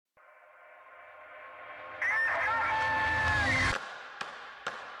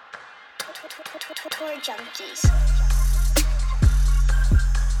Tour Junkies.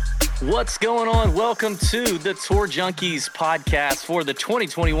 What's going on? Welcome to the Tour Junkies podcast for the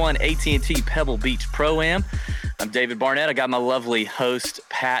 2021 AT&T Pebble Beach Pro-Am. I'm David Barnett. I got my lovely host,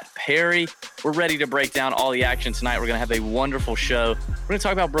 Pat Perry. We're ready to break down all the action tonight. We're going to have a wonderful show. We're going to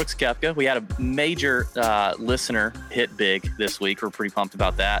talk about Brooks Koepka. We had a major listener hit big this week. We're pretty pumped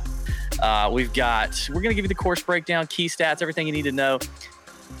about that. We're going to give you the course breakdown, key stats, everything you need to know.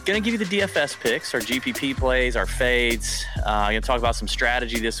 Going to give you the DFS picks, our GPP plays, our fades. Going to talk about some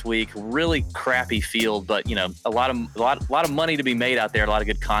strategy this week. Really crappy field, but you know, a lot of money to be made out there. A lot of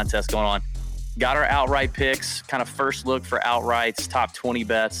good contests going on. Got our outright picks, kind of first look for outrights, top 20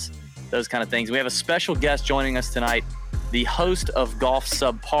 bets, those kind of things. We have a special guest joining us tonight, the host of Golf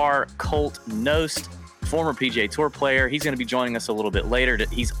Subpar, Colt Knost, former PGA Tour player. He's going to be joining us a little bit later.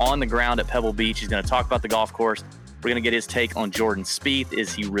 He's on the ground at Pebble Beach. He's going to talk about the golf course. We're going to get his take on Jordan Spieth.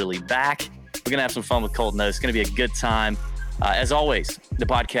 Is he really back? We're going to have some fun with Colt Knost. It's going to be a good time. As always, the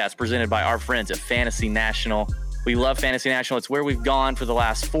podcast presented by our friends at Fantasy National. We love Fantasy National. It's where we've gone for the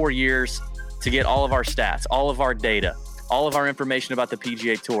last 4 years to get all of our stats, all of our data, all of our information about the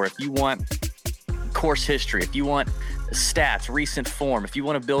PGA Tour. If you want course history, if you want stats, recent form, if you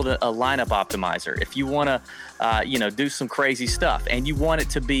want to build a lineup optimizer, if you want to do some crazy stuff, and you want it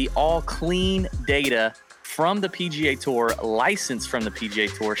to be all clean data from the PGA Tour, licensed from the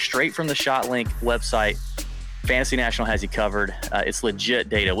PGA Tour, straight from the ShotLink website, Fantasy National has you covered. It's legit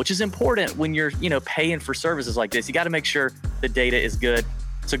data, which is important when you're, paying for services like this. You got to make sure the data is good.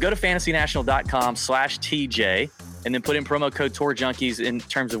 So go to fantasynational.com/TJ and then put in promo code Tour Junkies in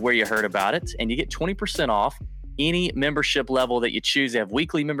terms of where you heard about it, and you get 20% off any membership level that you choose. They have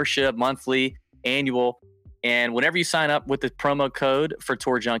weekly membership, monthly, annual. And whenever you sign up with the promo code for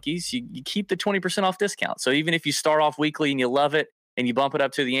Tour Junkies, you keep the 20% off discount. So even if you start off weekly and you love it and you bump it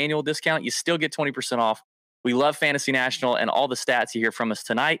up to the annual discount, you still get 20% off. We love Fantasy National, and all the stats you hear from us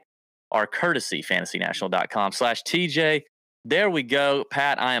tonight are courtesy fantasynational.com/TJ. There we go.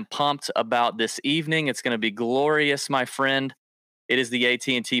 Pat, I am pumped about this evening. It's going to be glorious, my friend. It is the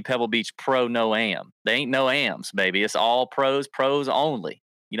AT&T Pebble Beach Pro No-Am. They ain't no AMs, baby. It's all pros only.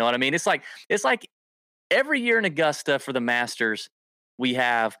 You know what I mean? It's like every year in Augusta for the Masters,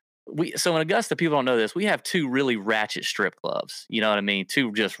 so in Augusta, people don't know this, we have two really ratchet strip clubs. You know what I mean?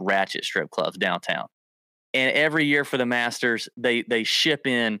 Two just ratchet strip clubs downtown. And every year for the Masters, they ship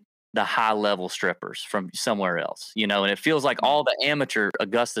in the high level strippers from somewhere else, and it feels like all the amateur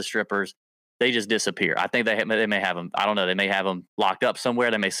Augusta strippers, they just disappear. I think they may have them. I don't know. They may have them locked up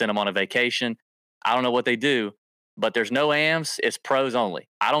somewhere. They may send them on a vacation. I don't know what they do, but there's no AMs. It's pros only.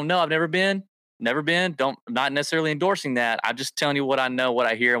 I don't know. I've never been. Not necessarily endorsing that. I'm just telling you what I know, what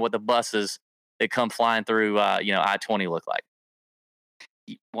I hear, and what the buses that come flying through, I-20 look like.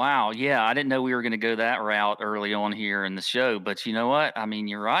 Wow. Yeah. I didn't know we were going to go that route early on here in the show, but you know what? I mean,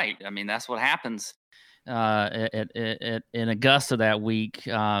 you're right. I mean, that's what happens in Augusta that week.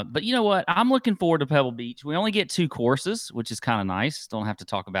 But you know what? I'm looking forward to Pebble Beach. We only get 2 courses, which is kind of nice. Don't have to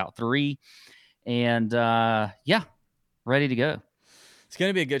talk about 3. And ready to go. It's going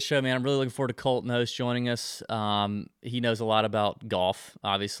to be a good show, man. I'm really looking forward to Colt Knost joining us. He knows a lot about golf,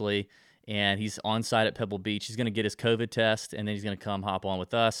 obviously, and he's on site at Pebble Beach. He's going to get his COVID test, and then he's going to come hop on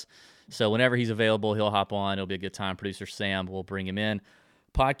with us. So whenever he's available, he'll hop on. It'll be a good time. Producer Sam will bring him in.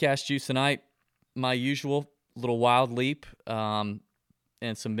 Podcast juice tonight, my usual little Wild Leap and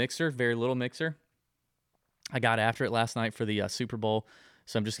some mixer, very little mixer. I got after it last night for the Super Bowl,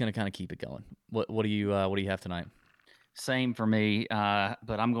 so I'm just going to kind of keep it going. What do you have tonight? Same for me,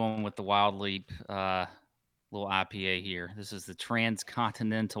 but I'm going with the Wild Leap little IPA here. This is the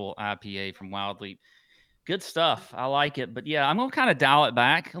Transcontinental IPA from Wild Leap. Good stuff. I like it. But, yeah, I'm going to kind of dial it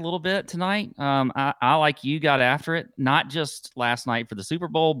back a little bit tonight. I like you, got after it, not just last night for the Super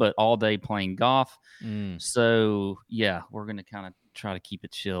Bowl, but all day playing golf. So, yeah, we're going to kind of try to keep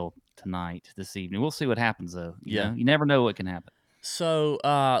it chill tonight, this evening. We'll see what happens, though. You know, you never know what can happen. So,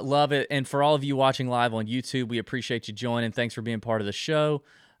 love it. And for all of you watching live on YouTube, we appreciate you joining. Thanks for being part of the show.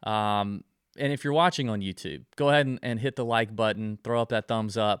 And if you're watching on YouTube, go ahead and hit the like button, throw up that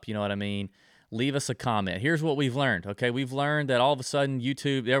thumbs up, you know what I mean? Leave us a comment. Here's what we've learned, okay? We've learned that all of a sudden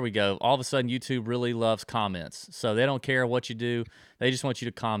YouTube, there we go, all of a sudden YouTube really loves comments. So they don't care what you do. They just want you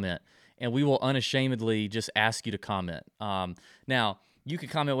to comment. And we will unashamedly just ask you to comment. Now, you can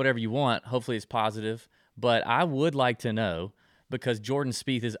comment whatever you want. Hopefully it's positive. But I would like to know, because Jordan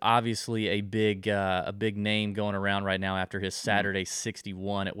Spieth is obviously a big name going around right now after his Saturday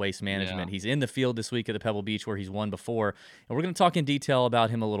 61 at Waste Management. Yeah. He's in the field this week at the Pebble Beach where he's won before. And we're going to talk in detail about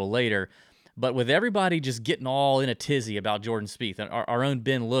him a little later. But with everybody just getting all in a tizzy about Jordan Spieth, and our own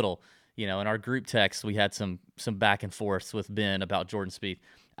Ben Little in our group text, we had some back and forths with Ben about Jordan Spieth.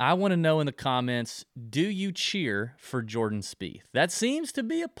 I want to know in the comments, do you cheer for Jordan Spieth? That seems to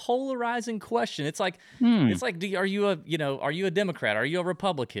be a polarizing question. It's like, are you a Democrat? Are you a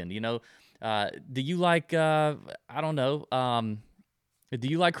Republican? Do you like, I don't know, do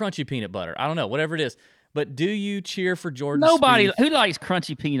you like crunchy peanut butter? I don't know, whatever it is. But do you cheer for Jordan Spieth? Who likes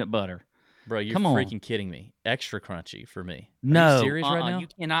crunchy peanut butter? Bro, you're Come on. freaking kidding me. Extra crunchy for me. No, are you serious right now? You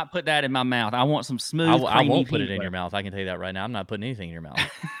cannot put that in my mouth. I want some smooth, I won't put peanut it in butter. your mouth. I can tell you that right now. I'm not putting anything in your mouth.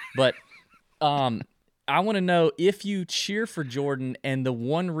 But I want to know if you cheer for Jordan and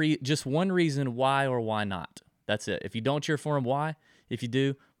just one reason why or why not. That's it. If you don't cheer for him, why? If you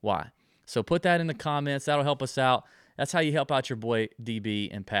do, why? So put that in the comments. That'll help us out. That's how you help out your boy DB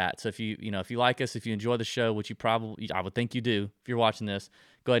and Pat. So if you like us, if you enjoy the show, which I would think you do if you're watching this,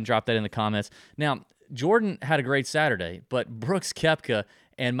 go ahead and drop that in the comments. Now, Jordan had a great Saturday, but Brooks Koepka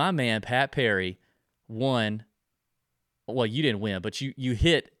and my man Pat Perry won. Well, you didn't win, but you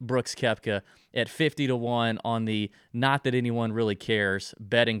hit Brooks Koepka at 50-1 on the not that anyone really cares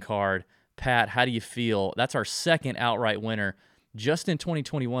betting card. Pat, how do you feel? That's our second outright winner just in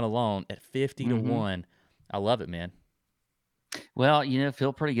 2021 alone at 50-1. I love it, man. Well,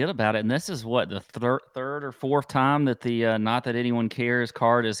 feel pretty good about it. And this is what, the third or fourth time that the not that anyone cares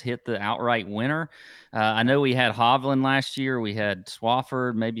card has hit the outright winner. I know we had Hovland last year. We had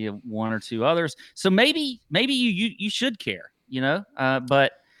Swafford, maybe one or two others. So maybe you should care,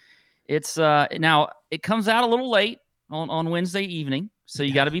 but it's now it comes out a little late on Wednesday evening. So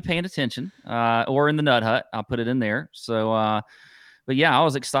you got to be paying attention or in the Nut Hut. I'll put it in there. So, but yeah, I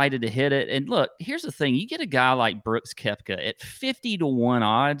was excited to hit it. And look, here's the thing. You get a guy like Brooks Koepka at 50-1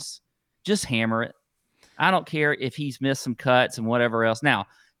 odds, just hammer it. I don't care if he's missed some cuts and whatever else. Now,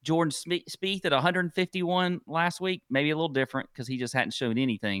 Jordan Spieth at 151 last week, maybe a little different because he just hadn't shown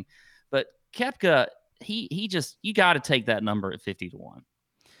anything. But Koepka, you got to take that number at 50-1.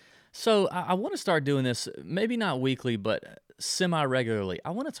 So I want to start doing this, maybe not weekly, but semi-regularly.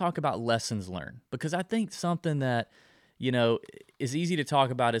 I want to talk about lessons learned because I think something that is easy to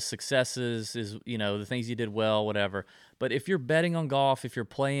talk about as successes, is, the things you did well, whatever. But if you're betting on golf, if you're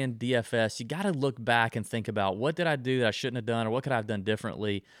playing DFS, you got to look back and think about what did I do that I shouldn't have done or what could I have done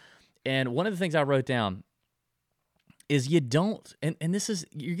differently? And one of the things I wrote down is you don't, and this is,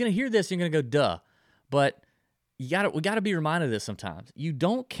 you're going to hear this, you're going to go, duh. But we got to be reminded of this sometimes. You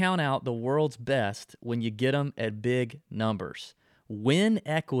don't count out the world's best when you get them at big numbers. Win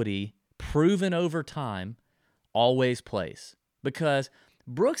equity proven over time always plays, because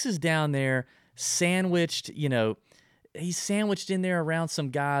Brooks is down there sandwiched, he's sandwiched in there around some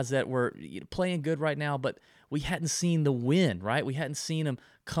guys that were playing good right now, but we hadn't seen the win, right? We hadn't seen him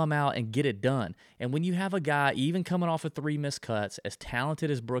come out and get it done. And when you have a guy, even coming off of 3 missed cuts, as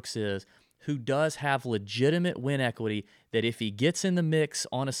talented as Brooks is, who does have legitimate win equity, that if he gets in the mix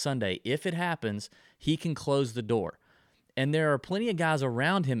on a Sunday, if it happens, he can close the door. And there are plenty of guys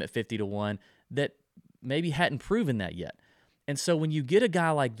around him at 50-1 that maybe hadn't proven that yet. And so when you get a guy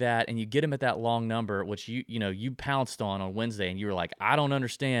like that and you get him at that long number, which you pounced on Wednesday, and you were like, I don't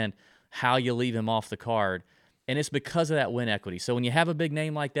understand how you leave him off the card. And it's because of that win equity. So when you have a big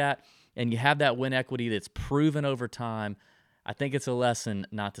name like that and you have that win equity that's proven over time, I think it's a lesson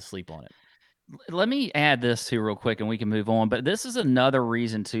not to sleep on it. Let me add this too real quick and we can move on. But this is another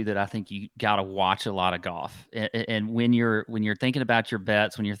reason too that I think you got to watch a lot of golf. And when you're thinking about your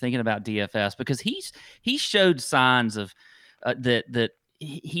bets, when you're thinking about DFS, because he showed signs of that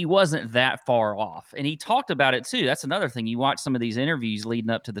he wasn't that far off. And he talked about it too. That's another thing. You watch some of these interviews leading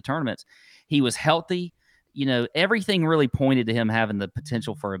up to the tournaments. He was healthy. Everything really pointed to him having the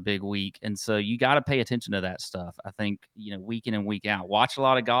potential for a big week. And so you got to pay attention to that stuff. I think, week in and week out, watch a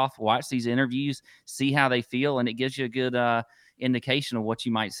lot of golf, watch these interviews, see how they feel. And it gives you a good indication of what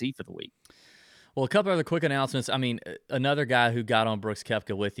you might see for the week. Well, a couple other quick announcements. I mean, another guy who got on Brooks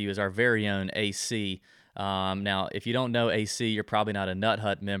Koepka with you is our very own AC. Now, if you don't know AC, you're probably not a Nut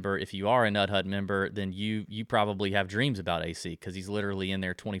Hut member. If you are a Nut Hut member, then you probably have dreams about AC, because he's literally in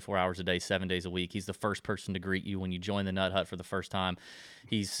there 24 hours a day, 7 days a week. He's the first person to greet you when you join the Nut Hut for the first time.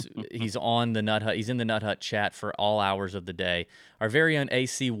 He's on the Nut Hut. He's in the Nut Hut chat for all hours of the day. Our very own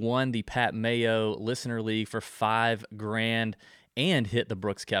AC won the Pat Mayo Listener League for $5,000 and hit the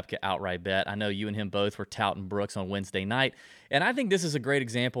Brooks Koepka outright bet. I know you and him both were touting Brooks on Wednesday night. And I think this is a great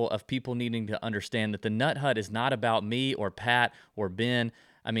example of people needing to understand that the Nut Hut is not about me or Pat or Ben.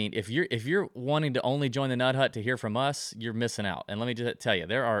 I mean, if you're wanting to only join the Nut Hut to hear from us, you're missing out. And let me just tell you,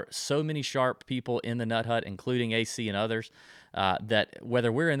 there are so many sharp people in the Nut Hut, including AC and others. that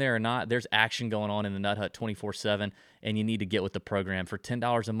whether we're in there or not, there's action going on in the Nut Hut 24/7, and you need to get with the program. For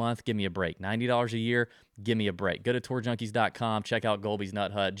 $10 a month, give me a break. $90 a year, give me a break. Go to tourjunkies.com, check out Golby's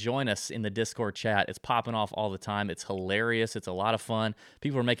Nut Hut. Join us in the Discord chat. It's popping off all the time. It's hilarious. It's a lot of fun.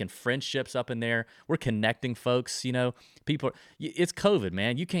 People are making friendships up in there. We're connecting folks. It's COVID,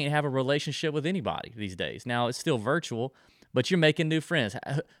 man. You can't have a relationship with anybody these days. Now, it's still virtual, but you're making new friends.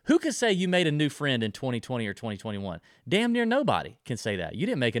 Who can say you made a new friend in 2020 or 2021? Damn near nobody can say that. You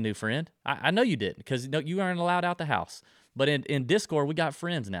didn't make a new friend. I know you didn't, because you aren't allowed out the house. But in Discord, we got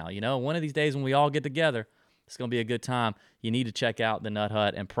friends now. One of these days when we all get together, it's going to be a good time. You need to check out the Nut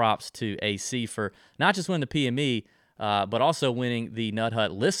Hut, and props to AC for not just winning the PME, but also winning the Nut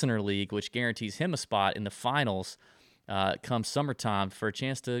Hut Listener League, which guarantees him a spot in the finals come summertime for a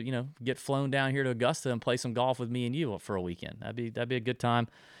chance to, get flown down here to Augusta and play some golf with me and you for a weekend. That'd be a good time.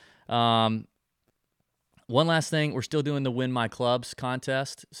 One last thing, we're still doing the Win My Clubs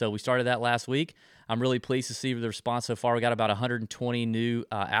contest. So we started that last week. I'm really pleased to see the response so far. We got about 120 new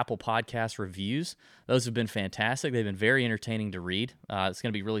Apple Podcast reviews. Those have been fantastic. They've been very entertaining to read. It's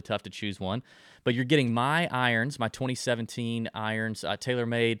going to be really tough to choose one. But you're getting my irons, my 2017 irons,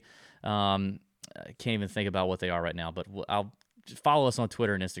 tailor-made. I can't even think about what they are right now, but I'll follow us on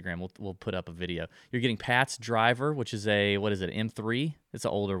Twitter and Instagram. We'll put up a video. You're getting Pat's driver, which is M3? It's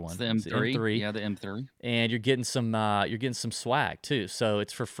an older one. It's the M3. Yeah, the M3. And you're getting some swag too. So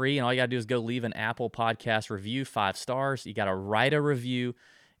it's for free, and all you gotta do is go leave an Apple Podcast review, 5 stars. You gotta write a review,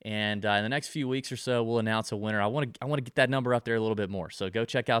 and in the next few weeks or so, we'll announce a winner. I want to get that number up there a little bit more. So go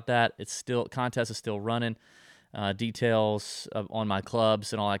check out that. Contest is still running. Details on my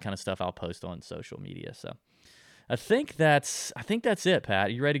clubs and all that kind of stuff I'll post on social media. So I think that's it, Pat.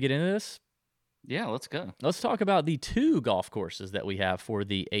 Are you ready to get into this? Yeah, let's go. Let's talk about the 2 golf courses that we have for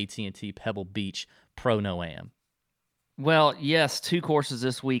the AT&T Pebble Beach Pro No-Am. Well, yes, 2 courses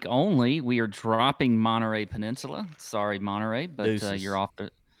this week only. We are dropping Monterey Peninsula. Sorry, Monterey, but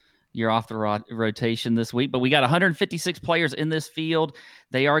you're off the rotation this week. But we got 156 players in this field.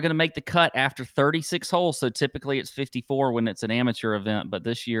 They are going to make the cut after 36 holes. So typically it's 54 when it's an amateur event, but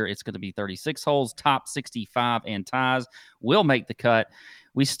this year it's going to be 36 holes. Top 65 and ties will make the cut.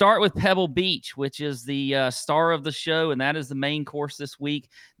 We start with Pebble Beach, which is the star of the show, and that is the main course this week.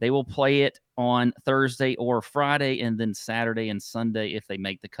 They will play it on Thursday or Friday, and then Saturday and Sunday if they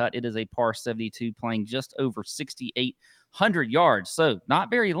make the cut. It is a par 72 playing just over 6,800 yards, so not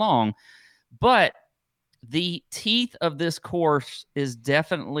very long. But the teeth of this course is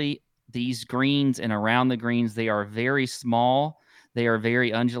definitely these greens and around the greens. They are very small. They are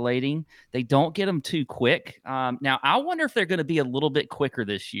very undulating. They don't get them too quick. Now, I wonder if they're going to be a little bit quicker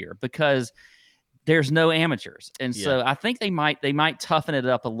this year because there's no amateurs. And so I think they might toughen it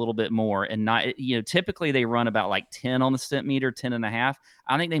up a little bit more and not, typically they run about like 10 on the centimeter, 10 and a half.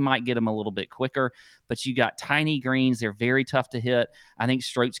 I think they might get them a little bit quicker, but you got tiny greens. They're very tough to hit. I think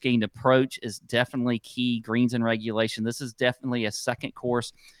strokes gained approach is definitely key. Greens in regulation. This is definitely a second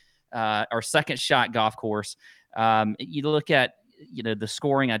course or second shot golf course. You look at, the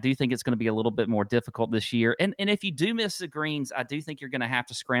scoring, I do think it's going to be a little bit more difficult this year. And if you do miss the greens, I do think you're going to have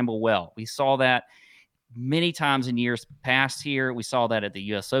to scramble well. We saw that many times in years past here. We saw that at the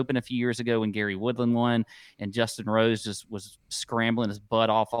U.S. Open a few years ago when Gary Woodland won and Justin Rose just was scrambling his butt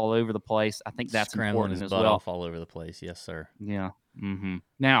off all over the place. I think that's important as well. Scrambling his butt off all over the place. Yes, sir. Yeah. Mm-hmm.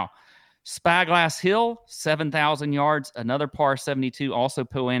 Now, Spyglass Hill, 7,000 yards, another par 72, also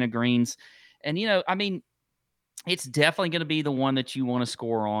Poa annua greens. And, it's definitely going to be the one that you want to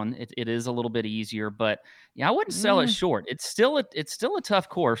score on. It is a little bit easier, but I wouldn't sell it short. It's still a tough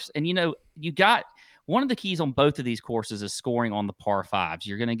course. And, you got one of the keys on both of these courses is scoring on the par 5s.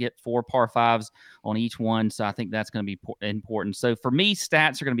 You're going to get 4 par 5s on each one. So I think that's going to be important. So for me,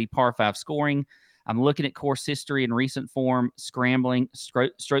 stats are going to be par 5 scoring. I'm looking at course history and recent form, scrambling,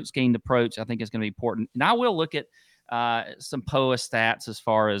 strokes gained approach. I think is going to be important. And I will look at some POA stats as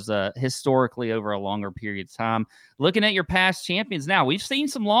far as historically over a longer period of time. Looking at your past champions now, we've seen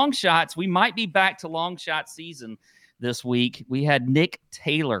some long shots. We might be back to long shot season this week. We had Nick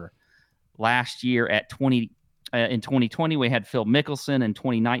Taylor last year at 20 in 2020. We had Phil Mickelson in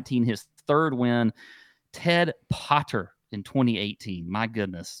 2019, his 3rd win. Ted Potter in 2018. My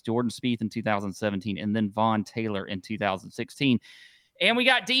goodness. Jordan Spieth in 2017, and then Vaughn Taylor in 2016. And we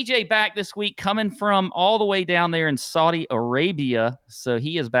got DJ back this week coming from all the way down there in Saudi Arabia. So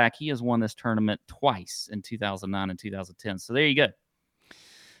he is back. He has won this tournament twice in 2009 and 2010. So there you go.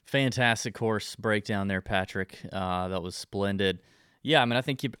 Fantastic course breakdown there, Patrick. That was splendid. Yeah, I mean, I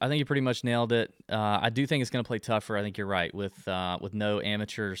think you pretty much nailed it. I do think it's going to play tougher. I think you're right with no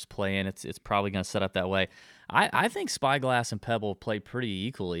amateurs playing. It's probably going to set up that way. I think Spyglass and Pebble play pretty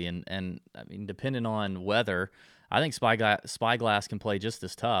equally, and I mean, depending on weather, I think Spyglass can play just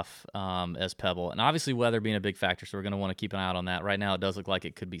as tough as Pebble, and obviously weather being a big factor. So we're going to want to keep an eye out on that. Right now, it does look like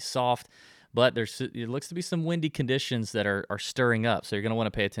it could be soft, but it looks to be some windy conditions that are stirring up. So you're going to want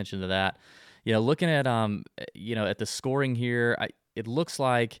to pay attention to that. Looking at at the scoring here, it looks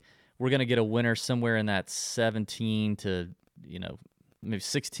like we're going to get a winner somewhere in that 17 to, maybe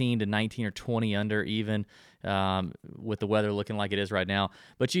 16 to 19 or 20 under even, with the weather looking like it is right now.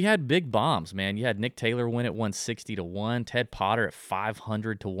 But you had big bombs, man. You had Nick Taylor win at 160 to 1, Ted Potter at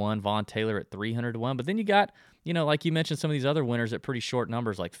 500 to 1, Vaughn Taylor at 300 to 1. But then you got, like you mentioned, some of these other winners at pretty short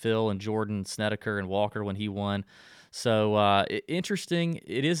numbers like Phil and Jordan, Snedeker and Walker when he won. So interesting.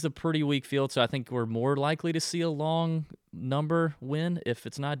 It is the pretty weak field, so I think we're more likely to see a long number win if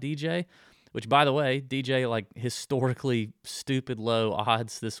it's not DJ. Which, by the way, DJ like historically stupid low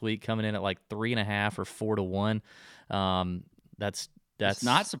odds this week, coming in at like 3.5 or 4 to 1. That's it's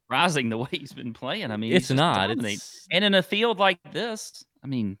not surprising the way he's been playing. I mean, it's not. And in a field like this, I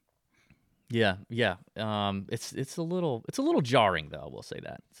mean. Yeah. It's a little jarring though. I will say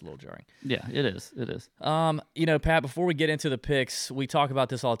that it's a little jarring. Yeah, it is. It is. Pat, before we get into the picks, we talk about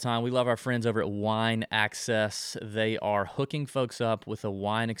this all the time. We love our friends over at Wine Access. They are hooking folks up with a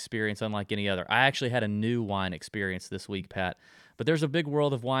wine experience unlike any other. I actually had a new wine experience this week, Pat. But there's a big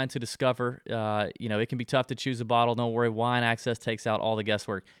world of wine to discover. It can be tough to choose a bottle. Don't worry, Wine Access takes out all the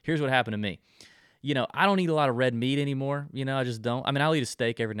guesswork. Here's what happened to me. I don't eat a lot of red meat anymore. I just don't. I mean, I'll eat a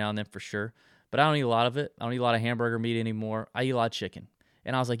steak every now and then for sure, but I don't eat a lot of it. I don't eat a lot of hamburger meat anymore. I eat a lot of chicken.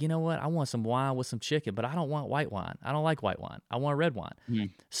 And I was like, you know what? I want some wine with some chicken, but I don't want white wine. I don't like white wine. I want red wine. Mm.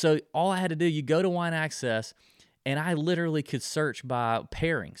 So all I had to do, you go to Wine Access, and I literally could search by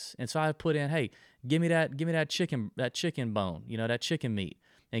pairings. And so I put in, hey, give me that chicken bone, that chicken meat,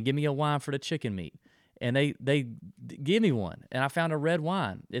 and give me a wine for the chicken meat. And they give me one, and I found a red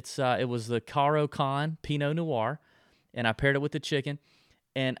wine. It was the Caro Can Pinot Noir, and I paired it with the chicken,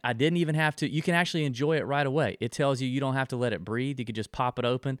 and I didn't even have to. You can actually enjoy it right away. It tells you don't have to let it breathe. You could just pop it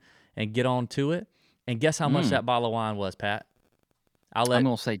open and get on to it. And guess how much that bottle of wine was, Pat? I'm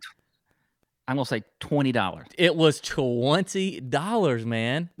gonna say $20. It was $20,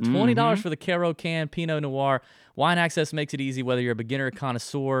 man. $20 for the Caro Can Pinot Noir. Wine Access makes it easy whether you're a beginner or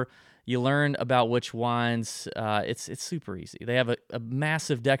connoisseur. You learn about which wines. It's super easy. They have a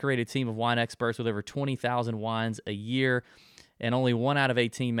massive decorated team of wine experts with over 20,000 wines a year, and only 1 out of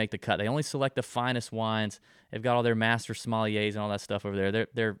 18 make the cut. They only select the finest wines. They've got all their master sommeliers and all that stuff over there.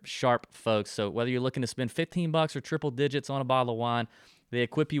 They're sharp folks. So whether you're looking to spend $15 or triple digits on a bottle of wine, they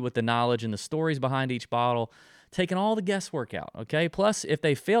equip you with the knowledge and the stories behind each bottle, taking all the guesswork out, okay? Plus, if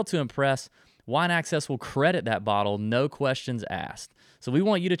they fail to impress, Wine Access will credit that bottle, no questions asked. So we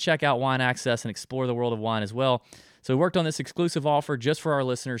want you to check out Wine Access and explore the world of wine as well. So we worked on this exclusive offer just for our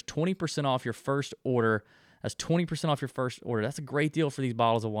listeners, 20% off your first order. That's 20% off your first order. That's a great deal for these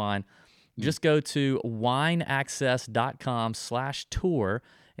bottles of wine. Just go to wineaccess.com/tour,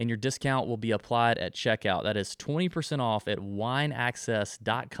 and your discount will be applied at checkout. That is 20% off at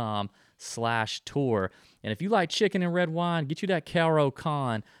wineaccess.com/tour. And if you like chicken and red wine, get you that Caro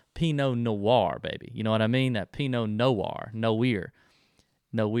Can Pinot Noir, baby. You know what I mean? That Pinot Noir. And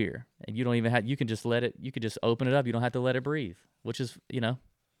you don't even have, you can just open it up. You don't have to let it breathe, which is,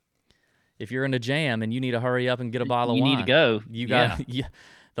 if you're in a jam and you need to hurry up and get a bottle of wine. You need to go.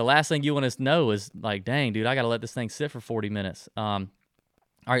 The last thing you want to know is like, dang, dude, I got to let this thing sit for 40 minutes. All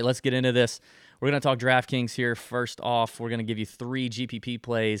right, let's get into this. We're going to talk DraftKings here. First off, we're going to give you 3 GPP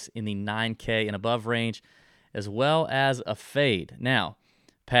plays in the 9K and above range, as well as a fade. Now,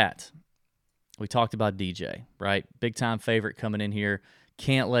 Pat, we talked about DJ, right? Big-time favorite coming in here.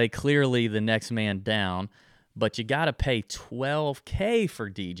 Can't lay clearly the next man down, but you got to pay $12K for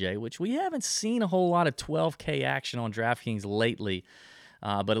DJ, which we haven't seen a whole lot of $12K action on DraftKings lately.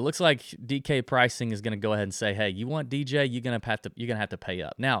 But it looks like DK pricing is going to go ahead and say, hey, you want DJ, you're going to have to pay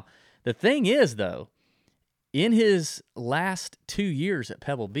up. Now, the thing is, though, in his last 2 years at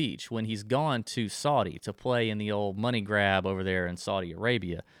Pebble Beach, when he's gone to Saudi to play in the old money grab over there in Saudi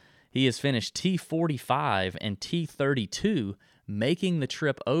Arabia, he has finished T45 and T32, making the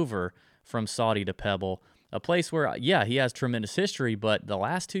trip over from Saudi to Pebble, a place where, yeah, he has tremendous history, but the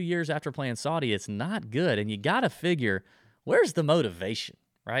last 2 years after playing Saudi, it's not good. And you got to figure, where's the motivation,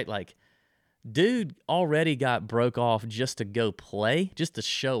 right? Like, dude already got broke off just to go play, just to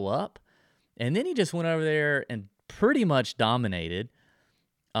show up. And then he just went over there and pretty much dominated,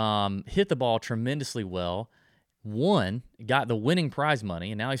 hit the ball tremendously well. one, got the winning prize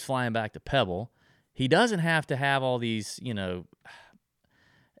money, and now he's flying back to Pebble. He doesn't have to have all these,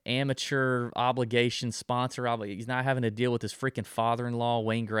 amateur obligations, sponsor obligations. He's not having to deal with his freaking father-in-law,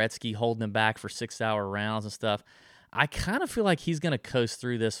 Wayne Gretzky, holding him back for 6-hour rounds and stuff. I kind of feel like he's going to coast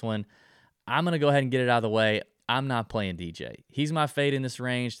through this one. I'm going to go ahead and get it out of the way. I'm not playing DJ. He's my fade in this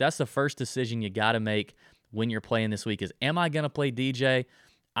range. That's the first decision you got to make when you're playing this week is, am I going to play DJ?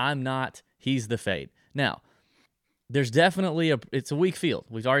 I'm not. He's the fade. Now, there's definitely it's a weak field.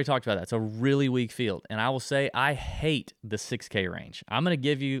 We've already talked about that. It's a really weak field. And I will say I hate the 6K range. I'm going to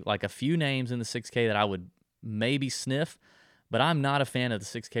give you like a few names in the 6K that I would maybe sniff, but I'm not a fan of the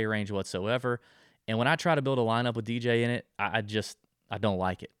 6K range whatsoever. And when I try to build a lineup with DJ in it, I don't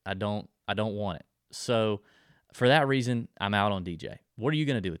like it. I don't want it. So for that reason, I'm out on DJ. What are you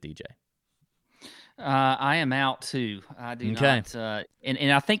going to do with DJ? I am out too. I do not.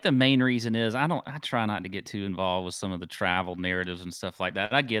 And I think the main reason is I try not to get too involved with some of the travel narratives and stuff like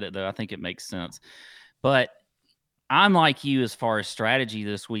that. I get it though. I think it makes sense. But I'm like you as far as strategy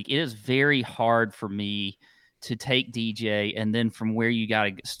this week. It is very hard for me to take DJ and then from where you got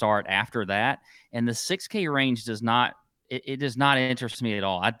to start after that. And the 6K range does not interest me at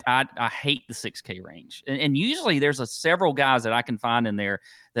all. I hate the 6K range. And usually there's several guys that I can find in there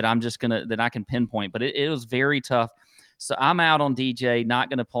that I can pinpoint, but it was very tough. So I'm out on DJ, not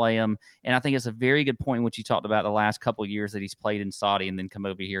going to play him. And I think it's a very good point, which you talked about the last couple of years that he's played in Saudi and then come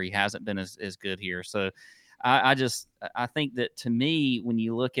over here. He hasn't been as good here. So I think that to me, when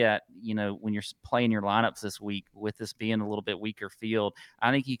you look at, when you're playing your lineups this week with this being a little bit weaker field,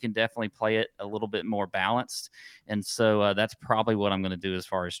 I think you can definitely play it a little bit more balanced. And so that's probably what I'm going to do as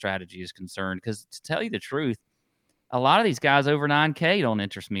far as strategy is concerned. Because to tell you the truth, a lot of these guys over 9K don't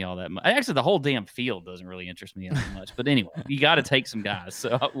interest me all that much. Actually, the whole damn field doesn't really interest me that much. But anyway, you got to take some guys.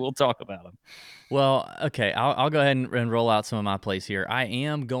 So we'll talk about them. Well, okay. I'll go ahead and roll out some of my plays here. I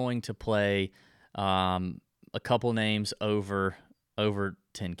am going to play a couple names over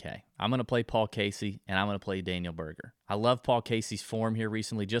 10K. I'm going to play Paul Casey, and I'm going to play Daniel Berger. I love Paul Casey's form here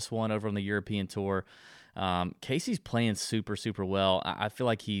recently. Just won over on the European Tour. Casey's playing super, super well. I feel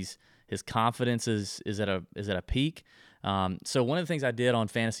like his confidence is at a peak. So one of the things I did on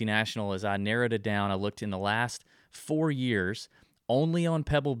Fantasy National is I narrowed it down. I looked in the last 4 years only on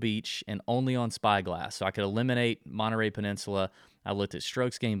Pebble Beach and only on Spyglass. So I could eliminate Monterey Peninsula. I looked at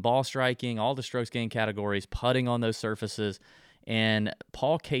strokes gained, ball striking, all the strokes gained categories, putting on those surfaces. And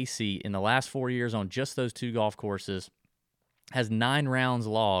Paul Casey, in the last 4 years on just those two golf courses, has 9 rounds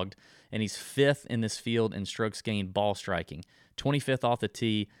logged, and he's 5th in this field in strokes gained ball striking, 25th off the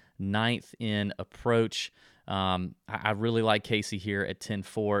tee, 9th in approach. I really like Casey here at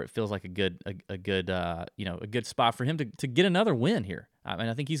 10-4. It feels like a good spot for him to get another win here. I mean,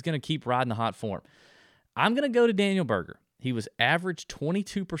 I think he's going to keep riding the hot form. I'm going to go to Daniel Berger. He was average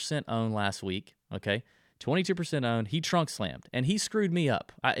 22% owned last week, okay? 22% owned. He trunk slammed, and he screwed me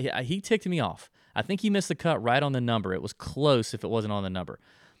up. He ticked me off. I think he missed the cut right on the number. It was close if it wasn't on the number.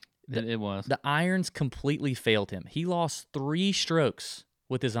 It was. The irons completely failed him. He lost 3 strokes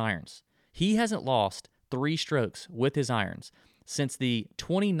with his irons. He hasn't lost 3 strokes with his irons since the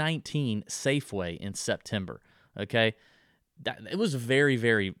 2019 Safeway in September, okay? It was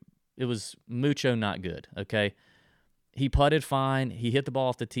it was mucho not good, okay? He putted fine. He hit the ball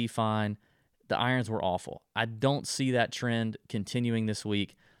off the tee fine. The irons were awful. I don't see that trend continuing this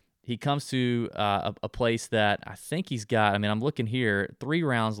week. He comes to a place that I think he's got. I mean, I'm looking here, 3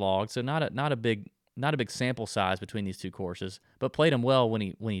 rounds logged, so not a big sample size between these two courses, but played him well when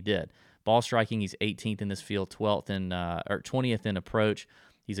he did. Ball striking, he's 18th in this field, 12th or 20th in approach.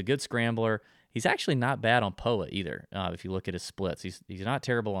 He's a good scrambler. He's actually not bad on POA either. If you look at his splits, he's not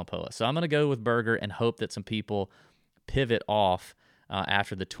terrible on POA. So I'm going to go with Berger and hope that some people pivot off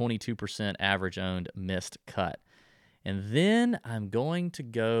after the 22% average owned missed cut. And then I'm going to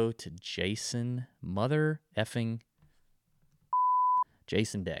go to Jason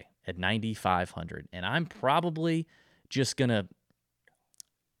Day at 9,500. And I'm probably just going to,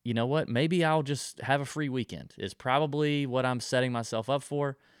 you know what, maybe I'll just have a free weekend is probably what I'm setting myself up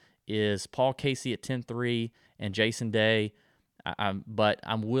for is Paul Casey at 10-3 and Jason Day. But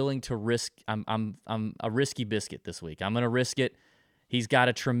I'm willing to risk. I'm a risky biscuit this week. I'm going to risk it. He's got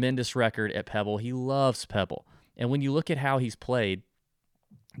a tremendous record at Pebble. He loves Pebble. And when you look at how he's played,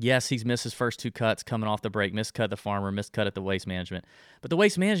 yes, he's missed his first 2 cuts coming off the break, missed cut the Farmer, missed cut at the Waste Management. But the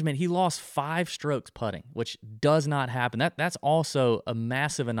Waste Management, he lost 5 strokes putting, which does not happen. That's also a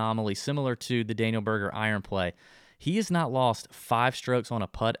massive anomaly, similar to the Daniel Berger iron play. He has not lost 5 strokes on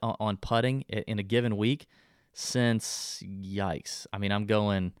putting in a given week since, yikes. I mean, I'm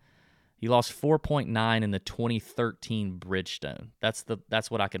going, He lost 4.9 in the 2013 Bridgestone.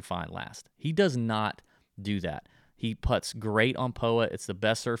 That's what I can find last. He does not do that. He putts great on POA. It's the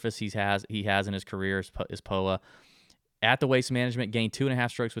best surface he has in his career is POA. At the Waste Management, gained 2.5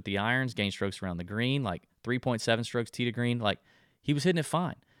 strokes with the irons, gained strokes around the green, like 3.7 strokes tee to green. Like, he was hitting it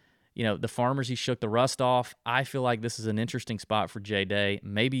fine. The Farmers, he shook the rust off. I feel like this is an interesting spot for J Day.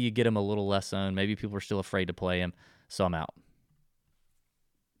 Maybe you get him a little less owned. Maybe people are still afraid to play him, so I'm out.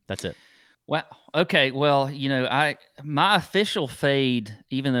 That's it. Well, okay. Well, my official fade,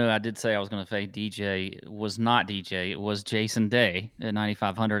 even though I did say I was going to fade DJ, was not DJ. It was Jason Day at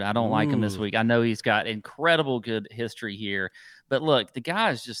 9,500. I don't like him this week. I know he's got incredible good history here, but look, the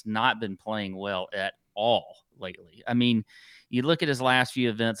guy's just not been playing well at all lately. I mean, you look at his last few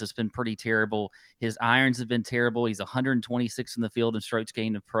events, it's been pretty terrible. His irons have been terrible. He's 126 in the field in strokes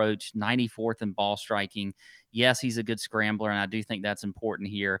gained approach, 94th in ball striking. Yes, he's a good scrambler, and I do think that's important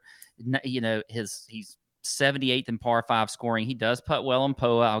here. He's 78th in par 5 scoring. He does putt well on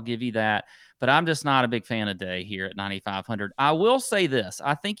POA. I'll give you that. But I'm just not a big fan of Day here at 9,500. I will say this.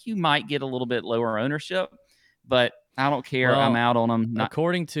 I think you might get a little bit lower ownership, but I don't care. Well, I'm out on him.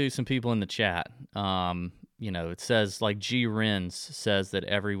 According to some people in the chat, it says like G Renz says that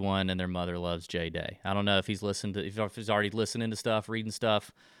everyone and their mother loves J Day. I don't know if he's if he's already listening to stuff, reading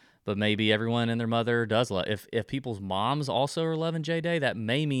stuff, but maybe everyone and their mother does love. If people's moms also are loving J Day, that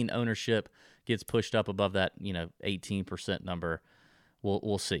may mean ownership gets pushed up above that 18% number.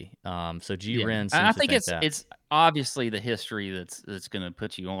 We'll see. So G Renz, I think it's obviously the history that's going to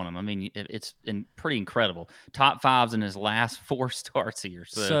put you on him. I mean, it's pretty incredible. Top 5s in his last 4 starts here.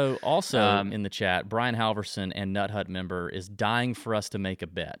 So also in the chat, Brian Halverson and Nut Hut member is dying for us to make a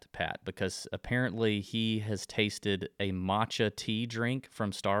bet, Pat, because apparently he has tasted a matcha tea drink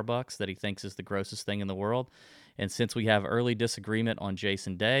from Starbucks that he thinks is the grossest thing in the world. And since we have early disagreement on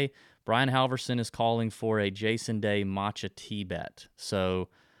Jason Day, Brian Halverson is calling for a Jason Day matcha tea bet. So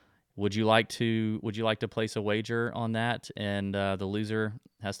would you like to place a wager on that? And the loser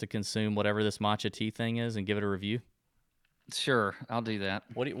has to consume whatever this matcha tea thing is and give it a review? Sure, I'll do that.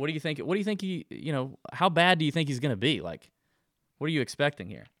 What do you think? What do you think how bad do you think he's going to be? Like, what are you expecting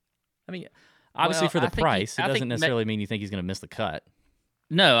here? I mean, obviously for the price, it doesn't necessarily mean you think he's going to miss the cut.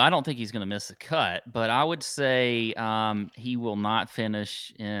 No, I don't think he's going to miss the cut, but I would say he will not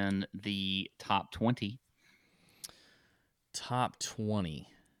finish in the top 20. Top 20.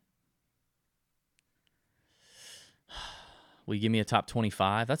 Will you give me a top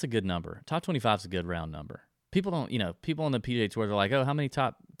 25? That's a good number. Top 25 is a good round number. People don't, people on the PGA Tour are like, oh, how many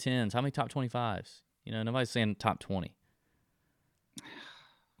top 10s? How many top 25s? Nobody's saying top 20.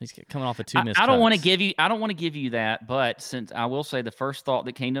 He's coming off of 2 missed cuts. I don't want to give you that, but since I will say the first thought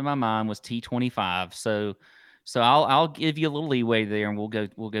that came to my mind was T25. So I'll give you a little leeway there, and we'll go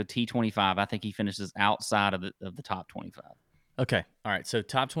T25. I think he finishes outside of the top 25. Okay. All right. So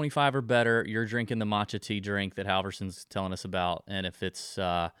top 25 or better. You're drinking the matcha tea drink that Halverson's telling us about, and if it's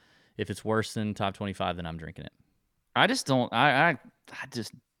worse than top 25, then I'm drinking it. I just don't. I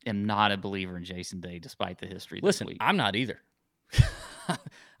just am not a believer in Jason Day, despite the history. Listen, this week. I'm not either.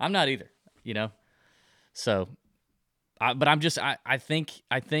 I'm not either, So, but I'm just I think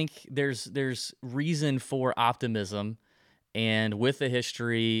there's reason for optimism, and with the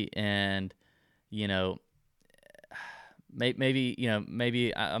history, and maybe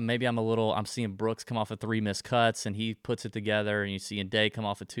I'm seeing Brooks come off of 3 missed cuts and he puts it together, and you see Day come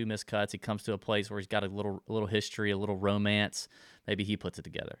off of 2 missed cuts. He comes to a place where he's got a little history, a little romance. Maybe he puts it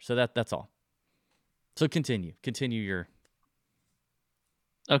together. So that's all. So continue your.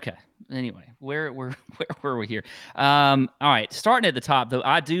 Okay. Anyway, where were we here? All right. Starting at the top, though,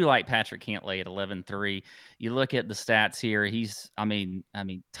 I do like Patrick Cantlay at 11-3. You look at the stats here. He's, I mean,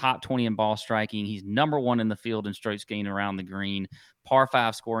 top 20 in ball striking. He's number 1 in the field in strokes gained around the green. Par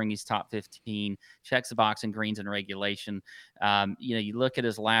 5 scoring, he's top 15. Checks the box in greens and regulation. You look at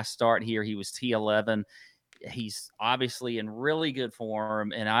his last start here. He was T11. He's obviously in really good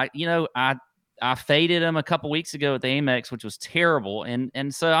form, and I faded him a couple weeks ago at the Amex, which was terrible.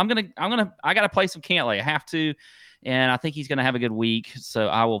 And so I got to play some Cantlay. I have to. And I think he's going to have a good week. So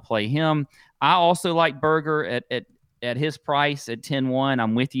I will play him. I also like Berger at his price at 10-1.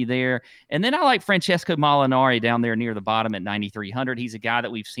 I'm with you there. And then I like Francesco Molinari down there near the bottom at 9,300. He's a guy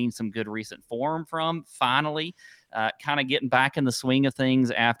that we've seen some good recent form from, finally, kind of getting back in the swing of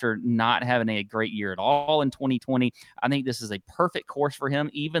things after not having a great year at all in 2020. I think this is a perfect course for him,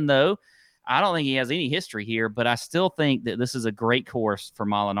 even though I don't think he has any history here, but I still think that this is a great course for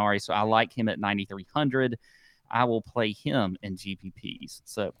Molinari. So I like him at 9,300. I will play him in GPPs.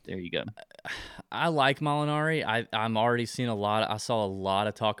 So there you go. I like Molinari. I'm already seeing I saw a lot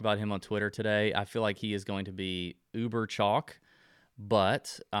of talk about him on Twitter today. I feel like he is going to be uber chalk,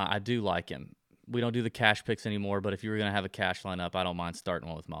 but I do like him. We don't do the cash picks anymore, but if you were going to have a cash lineup, I don't mind starting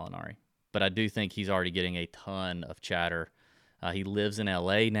one with Molinari. But I do think he's already getting a ton of chatter. He lives in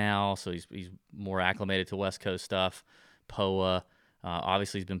LA now, so he's more acclimated to West Coast stuff. POA,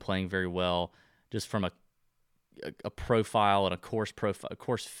 obviously, he's been playing very well. Just from a profile and a course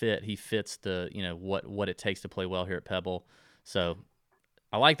fit, he fits the what it takes to play well here at Pebble. So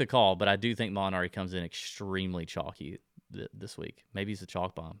I like the call, but I do think Molinari comes in extremely chalky this week. Maybe he's a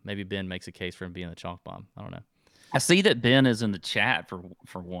chalk bomb. Maybe Ben makes a case for him being a chalk bomb. I don't know. I see that Ben is in the chat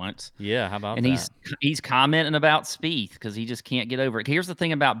for once. Yeah, how about and that? he's commenting about Spieth because he just can't get over it. Here's the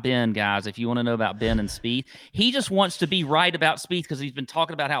thing about Ben, guys. If you want to know about Ben and Spieth, he just wants to be right about Spieth because he's been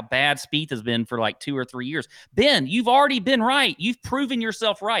talking about how bad Spieth has been for like 2 or 3 years. Ben, you've already been right. You've proven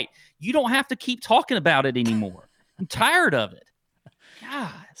yourself right. You don't have to keep talking about it anymore. I'm tired of it.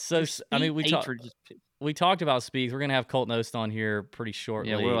 God. So I mean, we talked about Spieth. We're gonna have Colt Knost on here pretty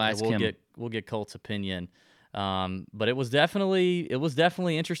shortly. Yeah, we'll ask him. We'll get Colt's opinion. But it was definitely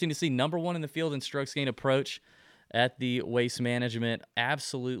interesting to see number 1 in the field in strokes gained approach at the Waste Management.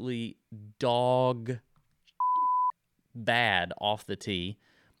 Absolutely dog bad off the tee.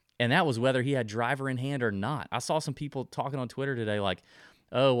 And that was whether he had driver in hand or not. I saw some people talking on Twitter today like,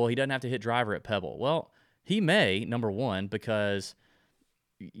 oh, well, he doesn't have to hit driver at Pebble. Well, he may, number 1, because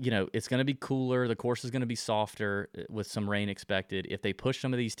it's going to be cooler. The course is going to be softer with some rain expected. If they push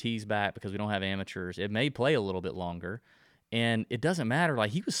some of these tees back because we don't have amateurs, it may play a little bit longer. And it doesn't matter.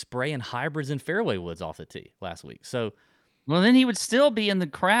 Like, he was spraying hybrids and fairway woods off the tee last week. So, well, then he would still be in the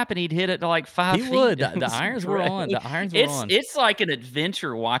crap and he'd hit it to like 5 feet. He would. The irons were on. The irons were on. It's like an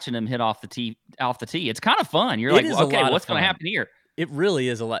adventure watching him hit off the tee. It's kind of fun. You're like, okay, what's going to happen here? It really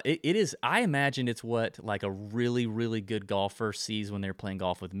is a lot. It is. I imagine it's what like a really, really good golfer sees when they're playing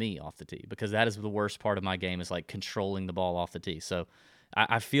golf with me off the tee, because that is the worst part of my game, is like controlling the ball off the tee. So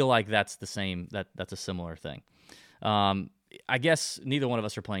I feel like that's the same. That's a similar thing. I guess neither one of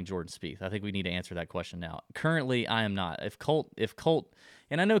us are playing Jordan Spieth. I think we need to answer that question now. Currently, I am not. If Colt,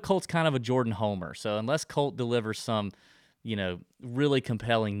 and I know Colt's kind of a Jordan homer, so unless Colt delivers some, really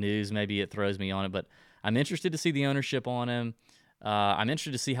compelling news, maybe it throws me on it. But I'm interested to see the ownership on him. I'm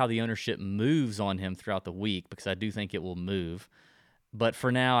interested to see how the ownership moves on him throughout the week, because I do think it will move. But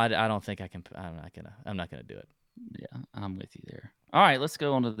for now, I don't think I can. I'm not gonna do it. Yeah, I'm with you there. All right, let's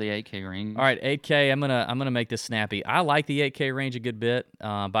go on to the 8K range. All right, 8K. I'm gonna make this snappy. I like the 8K range a good bit.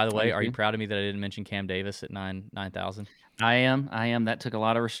 By the way, are you proud of me that I didn't mention Cam Davis at 9,000? I am. That took a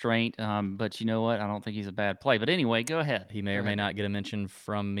lot of restraint. But you know what? I don't think he's a bad play. But anyway, go ahead. He may or may not get a mention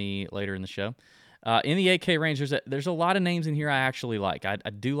from me later in the show. In the 8K range, there's a lot of names in here I actually like. I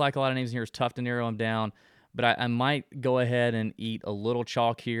do like a lot of names in here. It's tough to narrow them down, but I might go ahead and eat a little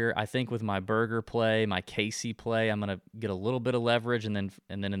chalk here. I think with my Berger play, my Casey play, I'm going to get a little bit of leverage, and then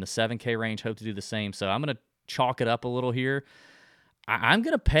in the 7K range, hope to do the same. So I'm going to chalk it up a little here. I'm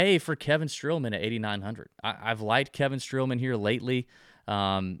going to pay for Kevin Streelman at 8,900. I've liked Kevin Streelman here lately.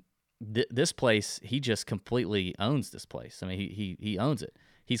 This place, he just completely owns this place. I mean, he owns it.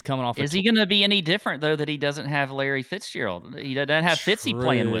 He's coming off. Is he going to be any different though that he doesn't have Larry Fitzgerald? He doesn't have Fitzy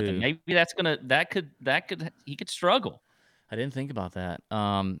playing with him. Maybe he could struggle. I didn't think about that.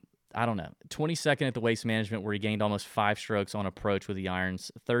 I don't know. 22nd at the Waste Management, where he gained almost 5 strokes on approach with the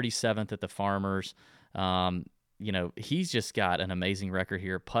irons. 37th at the Farmers. He's just got an amazing record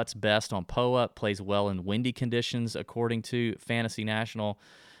here. Putts best on POA, plays well in windy conditions according to Fantasy National.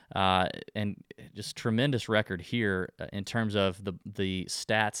 And just tremendous record here in terms of the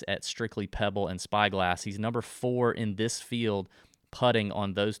stats at Strictly Pebble and Spyglass. He's number 4 in this field putting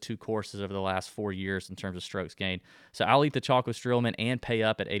on those 2 courses over the last 4 years in terms of strokes gained. So I'll eat the chalk with Streelman and pay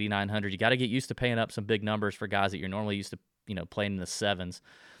up at 8,900. You got to get used to paying up some big numbers for guys that you're normally used to, playing in the 7s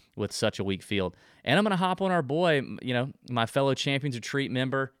with such a weak field. And I'm going to hop on our boy, my fellow Champions Retreat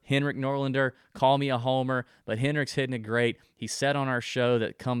member, Henrik Norlander. Call me a homer, but Henrik's hitting it great. He said on our show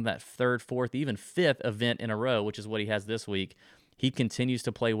that come that 3rd, 4th, even 5th event in a row, which is what he has this week, he continues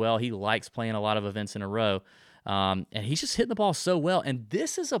to play well. He likes playing a lot of events in a row. And he's just hitting the ball so well. And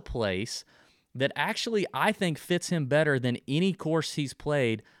this is a place that actually I think fits him better than any course he's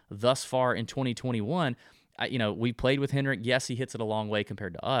played thus far in 2021. We played with Henrik. Yes, he hits it a long way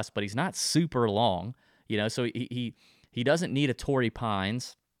compared to us, but he's not super long, so he doesn't need a Torrey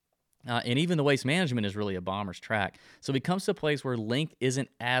Pines. And even the Waste Management is really a bomber's track. So he comes to a place where length isn't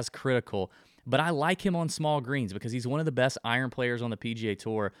as critical, but I like him on small greens because he's one of the best iron players on the PGA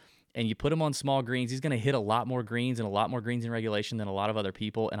Tour. and you put him on small greens, he's going to hit a lot more greens and a lot more greens in regulation than a lot of other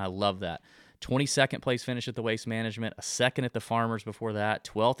people, and I love that. 22nd place finish at the Waste Management, a second at the Farmers before that,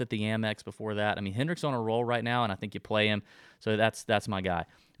 12th at the Amex before that. I mean, Hendrick's on a roll right now, and I think you play him, so that's my guy.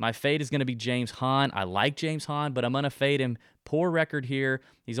 My fade is going to be James Hahn. I like James Hahn, but I'm going to fade him. Poor record here.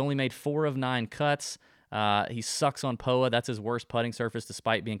 He's only made 4 of 9 cuts. He sucks on POA. That's his worst putting surface,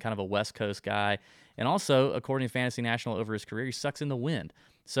 despite being kind of a West Coast guy. And also, according to Fantasy National, over his career, he sucks in the wind.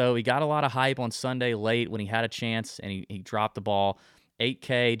 So he got a lot of hype on Sunday late when he had a chance, and he dropped the ball.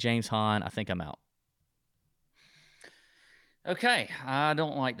 8K, James Hahn. I think I'm out. Okay, I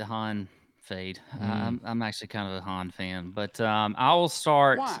don't like the Hahn fade. I'm actually kind of a Hahn fan, but I will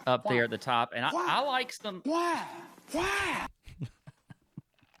start up there at the top, and I like some. Why?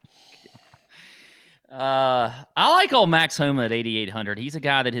 I like old Max Homa at 8,800. He's a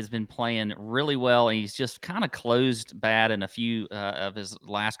guy that has been playing really well, and he's just kind of closed bad in a few of his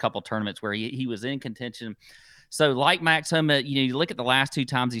last couple tournaments where he was in contention. So like Max Homa, you look at the last 2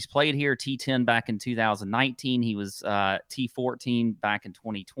 times he's played here, T10 back in 2019. He was T14 back in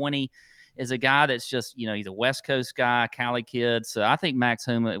 2020. Is a guy that's just, he's a West Coast guy, Cali kid. So I think Max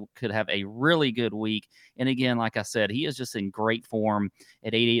Homa could have a really good week. And again, like I said, he is just in great form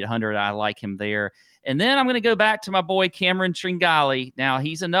at 8,800. I like him there. And then I'm going to go back to my boy Cameron Tringali. Now,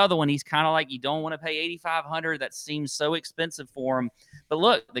 he's another one. He's kind of like, you don't want to pay 8,500. That seems so expensive for him. But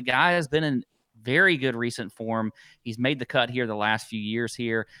look, the guy has been in very good recent form. He's made the cut here the last few years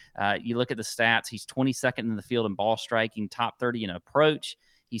here. You look at the stats. He's 22nd in the field in ball striking, top 30 in approach.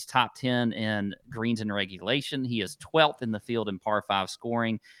 He's top 10 in greens in regulation. He is 12th in the field in par 5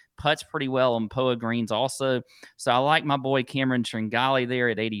 scoring. Putts pretty well on POA greens also. So I like my boy Cameron Tringali there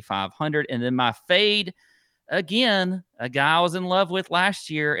at 8,500. And then my fade, again, a guy I was in love with last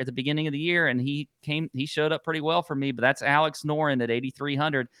year at the beginning of the year, and he showed up pretty well for me, but that's Alex Noren at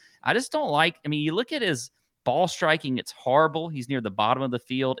 8,300. I just don't like, you look at his ball striking, it's horrible. He's near the bottom of the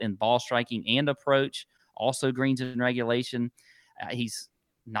field in ball striking and approach, also greens in regulation. He's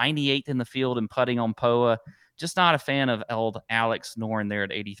 98th in the field in putting on POA. Just not a fan of old Alex Noren there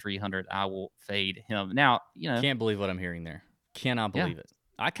at 8,300. I will fade him. Now, Can't believe what I'm hearing there. Cannot believe it.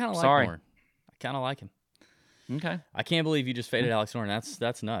 I kind of like Sorry. Noren. I kind of like him. Okay. I can't believe you just faded Alex Noren.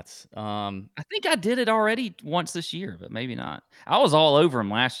 That's nuts. I think I did it already once this year, but maybe not. I was all over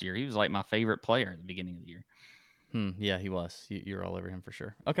him last year. He was like my favorite player at the beginning of the year. Yeah, he was. You're all over him for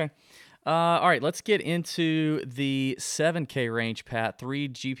sure. Okay. All right, let's get into the 7K range, Pat. 3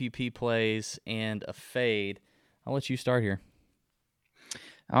 GPP plays and a fade. I'll let you start here.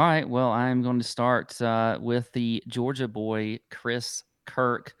 All right. Well, I'm going to start with the Georgia boy, Chris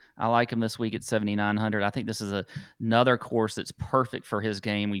Kirk. I like him this week at 7,900. I think this is another course that's perfect for his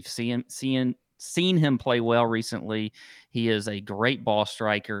game. We've seen him play well recently. He is a great ball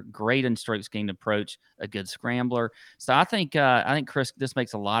striker, great in strokes gained approach, a good scrambler. So I think Chris, this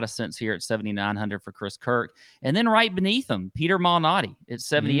makes a lot of sense here at 7,900 for Chris Kirk. And then right beneath him, Peter Malnati at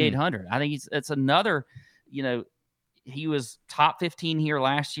 7,800. I think it's another, he was top 15 here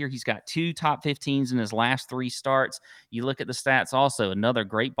last year. He's got 2 top 15s in his last 3 starts. You look at the stats also, another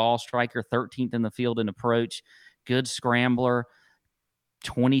great ball striker, 13th in the field in approach, good scrambler,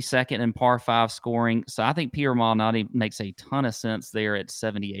 22nd in par 5 scoring. So I think Peter Malnati makes a ton of sense there at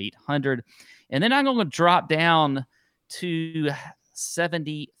 7,800. And then I'm going to drop down to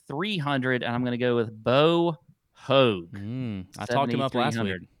 7,300, and I'm going to go with Bo Hoag. I talked him up last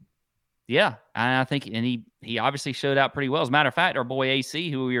week. Yeah, I think, and he obviously showed out pretty well. As a matter of fact, our boy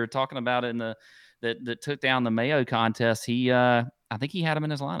AC, who we were talking about in that took down the Mayo contest, I think he had him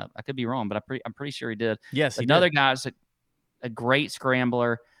in his lineup. I could be wrong, but I'm pretty sure he did. Yes, another guy's a great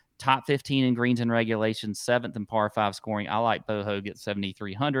scrambler, top 15 in greens and regulation, 7th in par 5 scoring. I like Bo Hoag at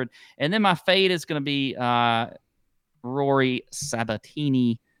 7,300. And then my fade is going to be Rory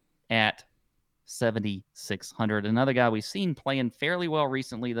Sabatini at 7,600. Another guy we've seen playing fairly well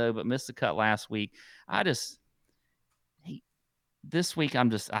recently, though, but missed the cut last week. This week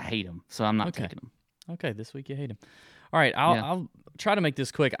I hate him, so I'm not taking him. Okay, this week you hate him. All right, I'll try to make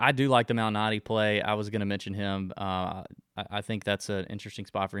this quick. I do like the Malnati play. I was going to mention him. I think that's an interesting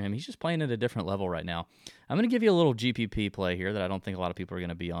spot for him. He's just playing at a different level right now. I'm going to give you a little GPP play here that I don't think a lot of people are going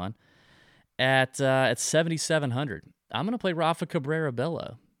to be on. At 7,700, I'm going to play Rafa Cabrera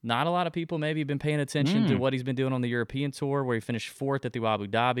Bello. Not a lot of people maybe have been paying attention to what he's been doing on the European Tour, where he finished 4th at the Abu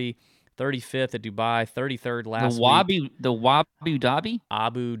Dhabi, 35th at Dubai, 33rd last week. The Abu Dhabi?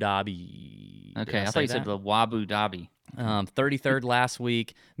 Abu Dhabi. Okay, I thought you said the Abu Dhabi. 33rd last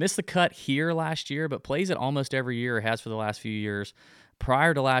week. Missed the cut here last year, but plays it almost every year, or has for the last few years.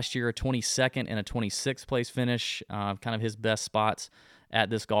 Prior to last year, a 22nd and a 26th place finish, kind of his best spots at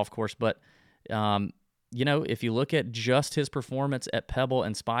this golf course. But, if you look at just his performance at Pebble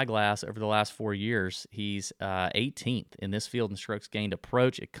and Spyglass over the last 4 years, he's 18th in this field in strokes gained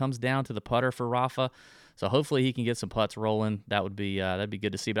approach. It comes down to the putter for Rafa. So hopefully he can get some putts rolling. That'd be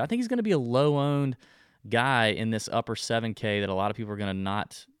good to see. But I think he's going to be a low-owned guy in this upper 7K that a lot of people are going to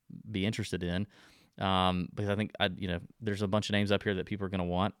not be interested in, because I think there's a bunch of names up here that people are going to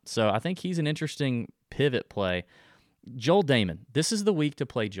want. So I think he's an interesting pivot play. Joel Dahmen. This is the week to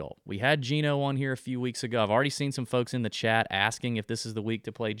play Joel. We had Gino on here a few weeks ago. I've already seen some folks in the chat asking if this is the week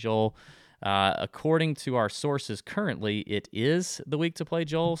to play Joel. According to our sources currently, it is the week to play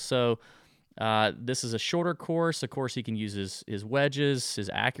Joel. So this is a shorter course. Of course, he can use his wedges.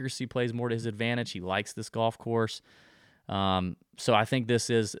 His accuracy plays more to his advantage. He likes this golf course. So I think this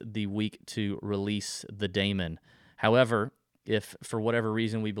is the week to release the Dahmen. However, if for whatever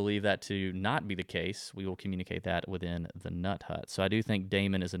reason we believe that to not be the case, we will communicate that within the Nut Hut. So I do think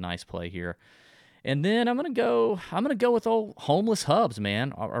Dahmen is a nice play here. And then I'm gonna go with old Homeless Hubs,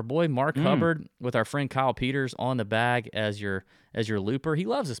 man. Our boy Mark Hubbard with our friend Kyle Peters on the bag as your looper. He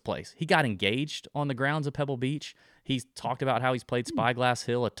loves this place. He got engaged on the grounds of Pebble Beach. He's talked about how he's played Spyglass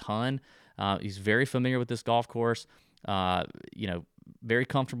Hill a ton. He's very familiar with this golf course. Very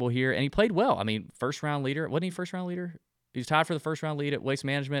comfortable here, and he played well. I mean, first round leader. Wasn't he first round leader? He was tied for the first round lead at Waste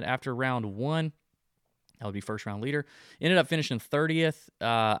Management after round 1. That would be first round leader. Ended up finishing 30th.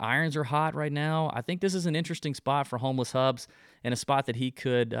 Irons are hot right now. I think this is an interesting spot for Homeless Hubs, and a spot that he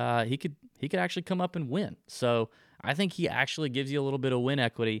could actually come up and win. So I think he actually gives you a little bit of win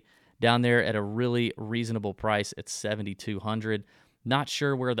equity down there at a really reasonable price at $7,200. Not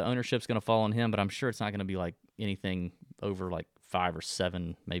sure where the ownership's going to fall on him, but I'm sure it's not going to be like anything over like 5 or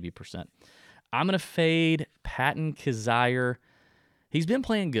 7 maybe percent. I'm going to fade Patton Kizzire. He's been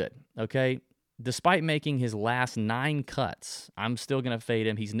playing good, okay? Despite making his last 9 cuts, I'm still going to fade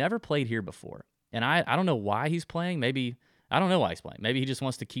him. He's never played here before. And I don't know why he's playing. I don't know why he's playing. Maybe he just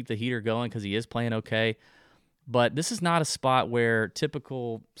wants to keep the heater going because he is playing okay. But this is not a spot where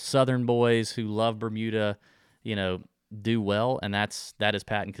typical Southern boys who love Bermuda, do well, and that is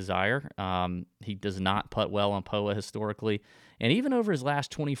Patton Kizzire. He does not putt well on POA historically. And even over his last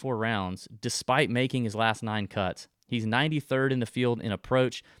 24 rounds, despite making his last 9 cuts, he's 93rd in the field in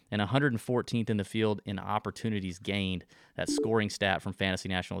approach and 114th in the field in opportunities gained. That scoring stat from Fantasy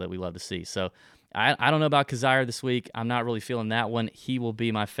National that we love to see. So I don't know about Kizzire this week. I'm not really feeling that one. He will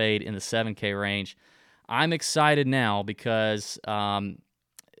be my fade in the 7K range. I'm excited now because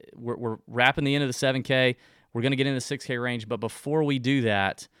we're wrapping the end of the 7K. We're going to get into the 6K range, but before we do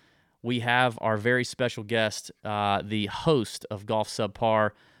that, we have our very special guest, the host of Golf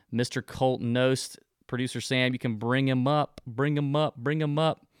Subpar, Mr. Colt Knost. Producer Sam, you can bring him up.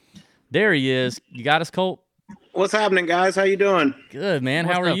 There he is. You got us, Colt? What's happening, guys? How you doing? Good, man.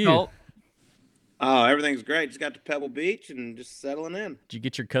 How are you? Colt? Oh, everything's great. Just got to Pebble Beach and just settling in. Did you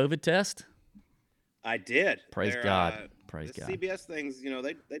get your COVID test? I did. Praise God. Praise the God. CBS things,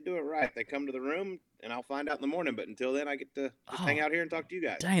 they do it right. They come to the room, and I'll find out in the morning. But until then, I get to just hang out here and talk to you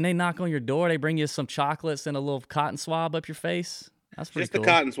guys. Dang, they knock on your door. They bring you some chocolates and a little cotton swab up your face. That's pretty just cool. The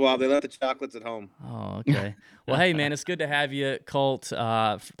cotton swab. They left the chocolates at home. Oh, okay. Well, hey, man, it's good to have you, Colt.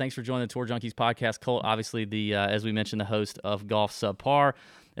 Thanks for joining the Tour Junkies podcast. Colt, obviously, as we mentioned, the host of Golf Subpar,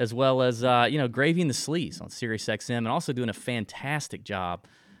 as well as, Gravy and the Sleaze on SiriusXM, and also doing a fantastic job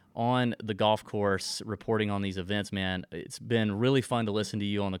on the golf course reporting on these events, man. It's been really fun to listen to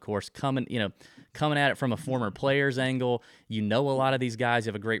you on the course, coming at it from a former player's angle. A lot of these guys. You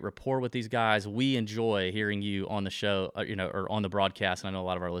have a great rapport with these guys. We enjoy hearing you on the show, or on the broadcast, and I know a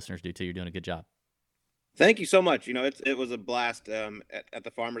lot of our listeners do too. You're doing a good job. Thank you so much. It was a blast at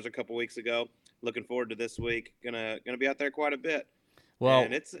the Farmers a couple weeks ago. Looking forward to this week. Gonna be out there quite a bit. Well,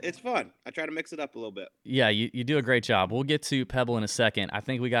 and it's fun. I try to mix it up a little bit. Yeah, you do a great job. We'll get to Pebble in a second. I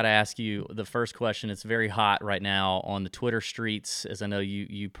think we got to ask you the first question. It's very hot right now on the Twitter streets, as I know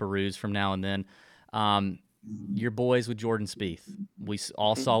you peruse from now and then. Your boys with Jordan Spieth. We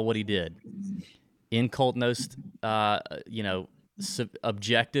all saw what he did. In Colt Knost,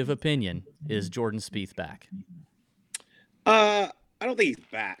 objective opinion, is Jordan Spieth back? I don't think he's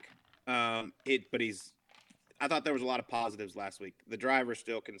back. But he's. I thought there was a lot of positives last week. The driver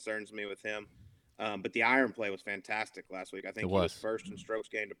still concerns me with him, but the iron play was fantastic last week. I think he was first in strokes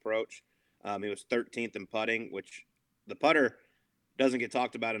gained approach. He was 13th in putting, which the putter doesn't get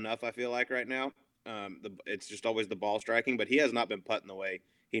talked about enough, I feel like, right now. It's just always the ball striking, but he has not been putting the way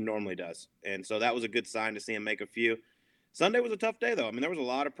he normally does. And so that was a good sign to see him make a few. Sunday was a tough day, though. I mean, there was a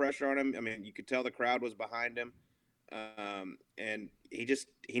lot of pressure on him. I mean, you could tell the crowd was behind him. And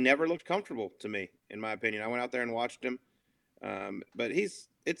he never looked comfortable to me, in my opinion. I went out there and watched him. But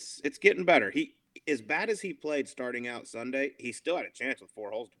it's getting better. He, as bad as he played starting out Sunday, he still had a chance with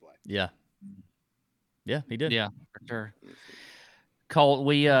 4 holes to play. Yeah. Yeah, he did. Yeah, for sure. Colt,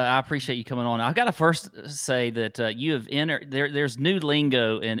 I appreciate you coming on. I've got to first say that you have entered there's new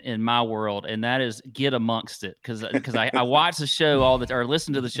lingo in my world, and that is get amongst it. Because I watch the show or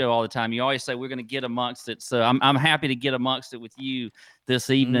listen to the show all the time. You always say we're going to get amongst it. So I'm happy to get amongst it with you this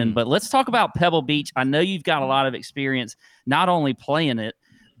evening. But let's talk about Pebble Beach. I know you've got a lot of experience not only playing it,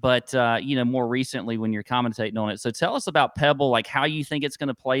 but more recently when you're commentating on it. So tell us about Pebble, like how you think it's going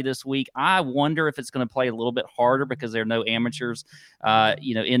to play this week. I wonder if it's going to play a little bit harder because there are no amateurs,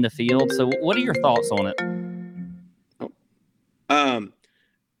 in the field. So what are your thoughts on it?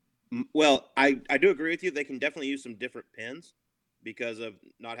 Well, I do agree with you. They can definitely use some different pins because of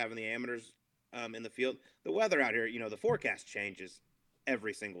not having the amateurs in the field. The weather out here, the forecast changes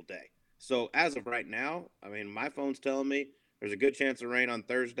every single day. So as of right now, I mean, my phone's telling me there's a good chance of rain on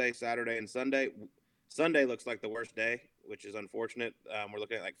Thursday, Saturday, and Sunday. Sunday looks like the worst day, which is unfortunate. We're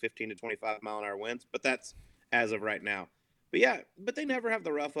looking at like 15 to 25-mile-an-hour winds, but that's as of right now. But they never have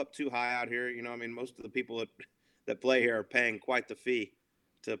the rough up too high out here. I mean, most of the people that play here are paying quite the fee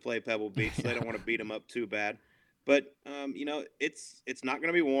to play Pebble Beach. So they don't want to beat them up too bad. But, it's not going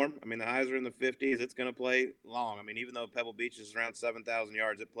to be warm. I mean, the highs are in the 50s. It's going to play long. I mean, even though Pebble Beach is around 7,000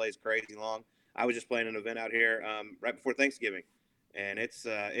 yards, it plays crazy long. I was just playing an event out here right before Thanksgiving, and it's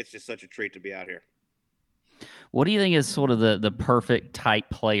just such a treat to be out here. What do you think is sort of the perfect type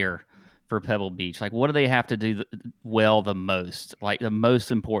player for Pebble Beach? Like, what do they have to do well the most? Like, the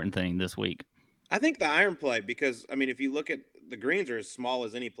most important thing this week? I think the iron play, because, I mean, if you look at the greens are as small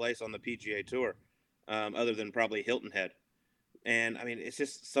as any place on the PGA Tour, other than probably Hilton Head. And, I mean, it's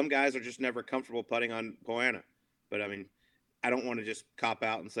just some guys are just never comfortable putting on Poa annua. But, I mean, I don't want to just cop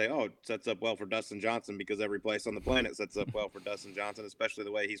out and say, oh, it sets up well for Dustin Johnson, because every place on the planet sets up well for Dustin Johnson, especially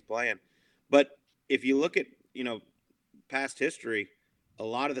the way he's playing. But if you look at, past history, a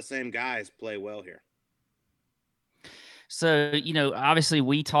lot of the same guys play well here. So, obviously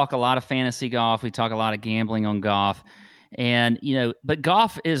we talk a lot of fantasy golf. We talk a lot of gambling on golf. And, but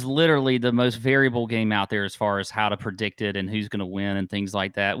golf is literally the most variable game out there as far as how to predict it and who's going to win and things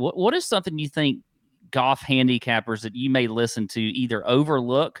like that. What is something you think golf handicappers that you may listen to either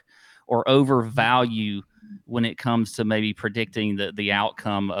overlook or overvalue when it comes to maybe predicting the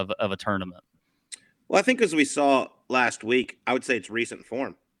outcome of a tournament? Well, I think as we saw last week, I would say it's recent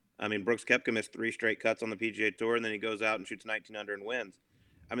form. I mean, Brooks Koepka missed 3 straight cuts on the PGA Tour, and then he goes out and shoots 19 under and wins.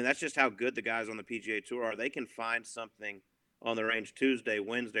 I mean, that's just how good the guys on the PGA Tour are. They can find something on the range Tuesday,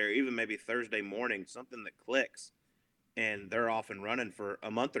 Wednesday, or even maybe Thursday morning, something that clicks, and they're off and running for a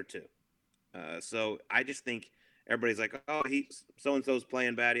month or two. So I just think everybody's like, oh, so-and-so's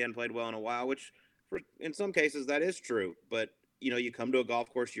playing bad. He hasn't played well in a while, which in some cases that is true. But, you come to a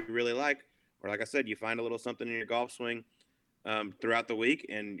golf course you really like, or like I said, you find a little something in your golf swing throughout the week,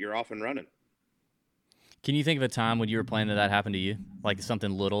 and you're off and running. Can you think of a time when you were playing that happened to you? Like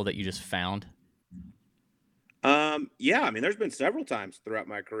something little that you just found? Yeah, I mean, there's been several times throughout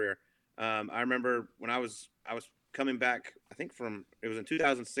my career. I remember when I was coming back, I think it was in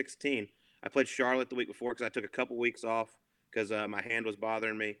 2016. I played Charlotte the week before because I took a couple weeks off because my hand was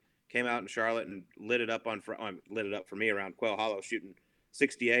bothering me. Came out in Charlotte and lit it up for me around Quail Hollow. Shooting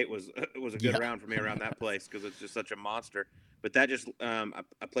 68 was a good round for me around that place because it's just such a monster. But that just I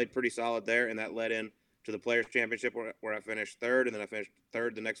played pretty solid there, and that led in to the Players Championship where I finished third, and then I finished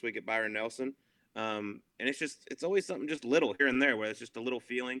third the next week at Byron Nelson. And it's always something just little here and there where it's just a little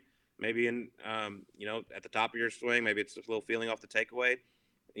feeling, maybe in at the top of your swing, maybe it's a little feeling off the takeaway.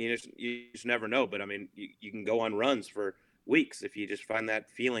 You just never know. But I mean, you can go on runs for weeks if you just find that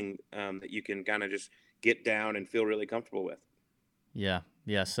feeling that you can kind of just get down and feel really comfortable with. Yeah.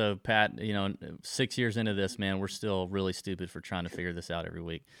 So Pat, 6 years into this, man, we're still really stupid for trying to figure this out every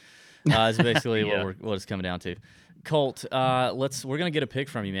week. It's basically what it's coming down to. Colt, we're gonna get a pick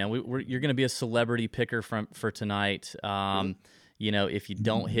from you, man. You're gonna be a celebrity picker for tonight. If you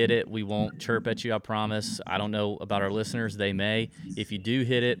don't hit it, we won't chirp at you, I promise. I don't know about our listeners; they may. If you do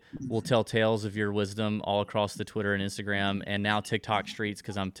hit it, we'll tell tales of your wisdom all across the Twitter and Instagram, and now TikTok streets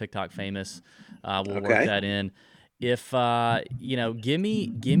because I'm TikTok famous. We'll work that in. If give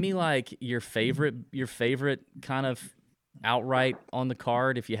me like your favorite kind of outright on the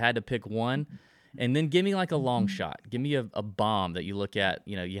card if you had to pick one, and then give me like a long shot. Give me a bomb that you look at.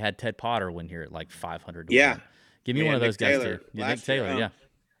 You had Ted Potter win here at like 500 to win. Give me one of those guys too. Nick Taylor, yeah.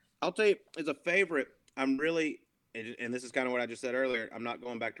 I'll tell you, as a favorite, I'm really, and this is kind of what I just said earlier, I'm not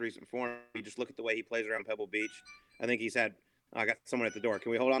going back to recent form. You just look at the way he plays around Pebble Beach. I think I got someone at the door.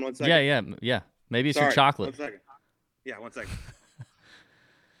 Can we hold on 1 second? Yeah. Maybe it's your chocolate. 1 second. Yeah, 1 second.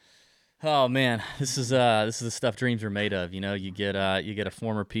 Oh man, this is the stuff dreams are made of. You get a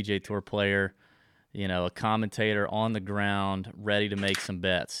former PGA Tour player, a commentator on the ground, ready to make some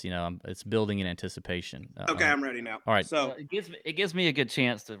bets. It's building in anticipation. Okay, I'm ready now. All right. So it gives me a good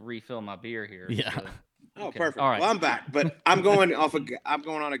chance to refill my beer here. Yeah. So, Oh, okay. perfect. All right. Well, I'm back, but I'm going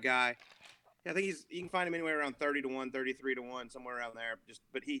on a guy. I think you can find him anywhere around 30-1, 33-1, somewhere around there.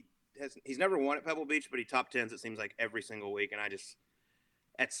 But he's never won at Pebble Beach, but he top tens, it seems like, every single week. And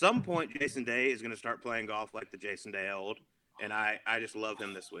at some point, Jason Day is going to start playing golf like the Jason Day old. And I just love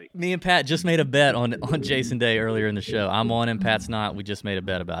him this week. Me and Pat just made a bet on Jason Day earlier in the show. I'm on him, Pat's not. We just made a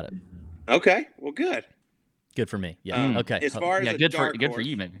bet about it. Okay, well, good. Good for me. Yeah. Okay. As far as good for horse,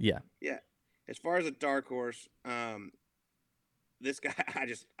 you, maybe. Yeah. Yeah. As far as a dark horse, this guy,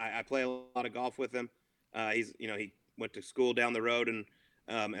 I play a lot of golf with him. He went to school down the road and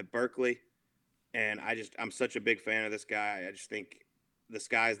at Berkeley, and I'm such a big fan of this guy. I just think the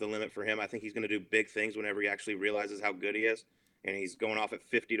sky's the limit for him. I think he's going to do big things whenever he actually realizes how good he is, and he's going off at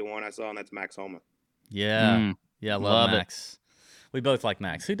 50-1. I saw, and that's Max Homa. Yeah. Yeah, I love Love it. Max. We both like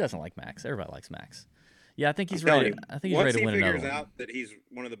Max. Who doesn't like Max? Everybody likes Max. Yeah, I think he's I'm telling ready. you, I think he's ready to win another Once he figures one. out that he's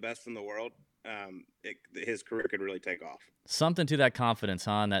one of the best in the world, his career could really take off. Something to that confidence,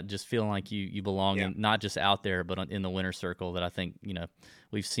 huh? And that just feeling like you belong, Yeah. and not just out there, but in the winner's circle. That I think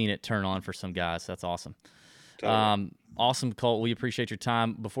we've seen it turn on for some guys. That's awesome. Totally. Awesome, Colt. We appreciate your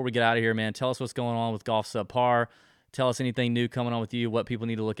time. Before we get out of here, man, tell us what's going on with Golf Subpar. Tell us anything new coming on with you, what people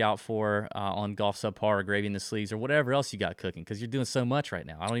need to look out for on Golf Subpar or Gravy in the Sleeves or whatever else you got cooking, because you're doing so much right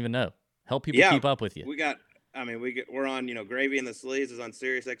now. I don't even know. Help people keep up with you. We're on, Gravy in the Sleeves is on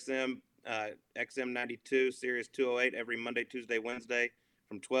Sirius XM, XM92, Sirius 208 every Monday, Tuesday, Wednesday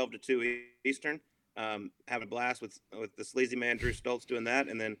from 12 to 2 Eastern. Having a blast with the sleazy man Drew Stoltz doing that,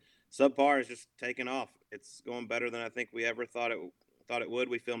 and then Subpar is just taking off. It's going better than I think we ever thought it would.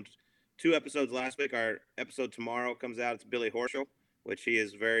 We filmed 2 episodes last week. Our episode tomorrow comes out. It's Billy Horschel, which he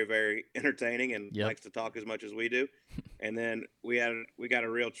is very, very entertaining and likes to talk as much as we do. And then we got a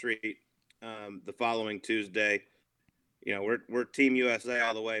real treat the following Tuesday. We're Team USA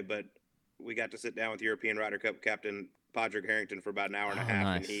all the way, but we got to sit down with European Ryder Cup captain Padraig Harrington for about an hour and a half,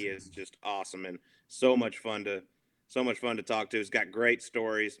 nice. and he is just awesome and so much fun to talk to. He's got great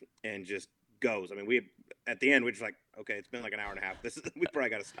stories and just goes. I mean, at the end we're just like, okay, it's been like an hour and a half. We probably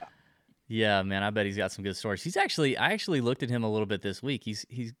got to stop. Yeah, man, I bet he's got some good stories. I actually looked at him a little bit this week. He's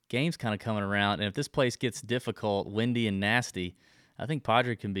game's kind of coming around, and if this place gets difficult, windy and nasty, I think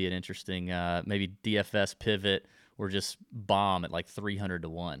Padraig can be an interesting maybe DFS pivot or just bomb at like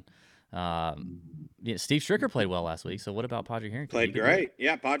 300-1. Steve Stricker played well last week. So what about Padraig Harrington? Played great.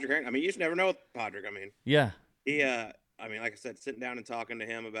 Yeah, Padraig Harrington. I mean, you just never know with Padraig. I mean, yeah, he. Like I said, sitting down and talking to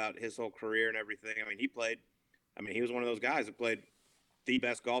him about his whole career and everything. I mean, he was one of those guys that played the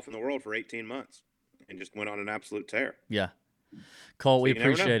best golf in the world for 18 months and just went on an absolute tear. Yeah. Cole, we you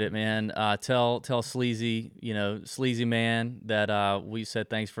never appreciate it, man. Tell Sleazy, Sleazy man, that we said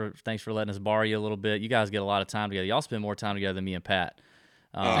thanks for letting us borrow you a little bit. You guys get a lot of time together. Y'all spend more time together than me and Pat.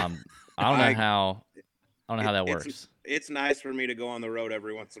 I don't know how that works. It's nice for me to go on the road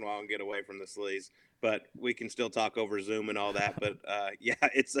every once in a while and get away from the sleaze, but we can still talk over Zoom and all that. But yeah,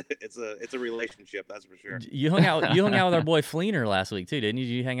 it's a relationship, that's for sure. You hung out with our boy Fleener last week too, didn't you?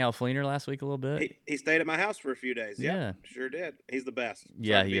 Did you hang out with Fleener last week a little bit? He stayed at my house for a few days. Yeah, sure did. He's the best.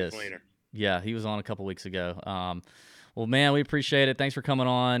 Yeah, he is. Fleener. Yeah, he was on a couple weeks ago. Well, man, we appreciate it. Thanks for coming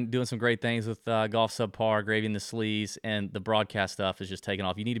on, doing some great things with Golf Subpar, Gravy in the Sleeves, and the broadcast stuff is just taking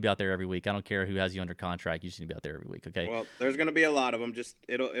off. You need to be out there every week. I don't care who has you under contract. You just need to be out there every week, okay? Well, there's going to be a lot of them. Just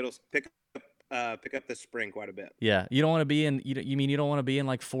it'll pick up this spring quite a bit. Yeah, you don't want to be in. You mean you don't want to be in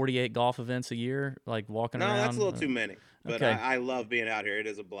like 48 golf events a year, like walking around? No, that's a little too many. But okay. I love being out here. It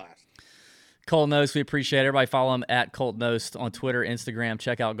is a blast. Colt Knost, we appreciate it. Everybody follow him at Colt Knost on Twitter, Instagram.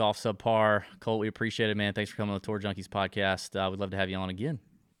 Check out Golf Subpar. Colt, we appreciate it, man. Thanks for coming on the Tour Junkies podcast. We'd love to have you on again.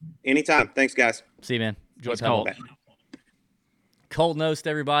 Anytime. Thanks, guys. See you, man. Enjoy Colt. Colt Knost,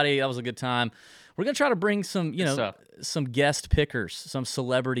 everybody. That was a good time. We're going to try to bring some, some guest pickers, some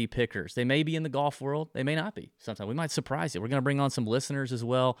celebrity pickers. They may be in the golf world. They may not be. Sometimes we might surprise you. We're going to bring on some listeners as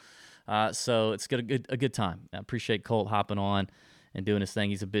well. So it's a good time. I appreciate Colt hopping on and doing his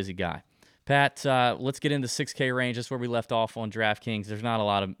thing. He's a busy guy. Pat, let's get into 6K range. That's where we left off on DraftKings. There's not a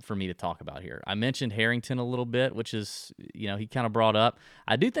lot for me to talk about here. I mentioned Harrington a little bit, which is, he kind of brought up.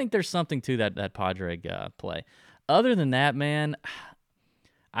 I do think there's something to that Padraig play. Other than that, man,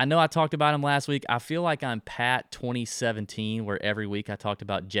 I know I talked about him last week. I feel like I'm Pat 2017, where every week I talked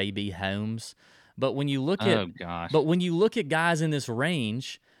about JB Holmes. But when you look at guys in this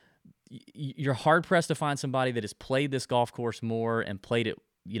range, you're hard pressed to find somebody that has played this golf course more and played it,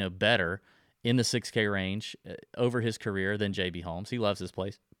 better in the 6K range over his career than JB Holmes. He loves this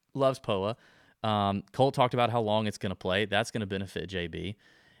place, loves POA. Colt talked about how long it's going to play. That's going to benefit JB.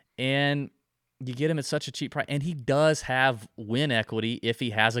 And you get him at such a cheap price. And he does have win equity if he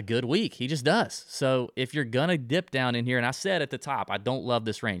has a good week. He just does. So if you're going to dip down in here, and I said at the top, I don't love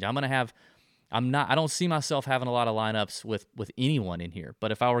this range. I don't see myself having a lot of lineups with anyone in here.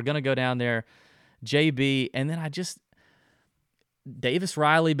 But if I were going to go down there, JB, and then Davis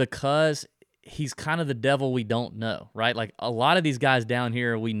Riley, because he's kind of the devil we don't know, right? Like a lot of these guys down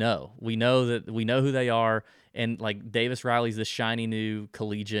here, we know who they are. And like Davis Riley's the shiny new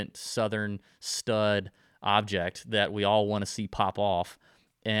collegiate Southern stud object that we all want to see pop off.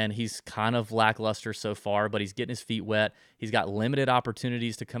 And he's kind of lackluster so far, but he's getting his feet wet. He's got limited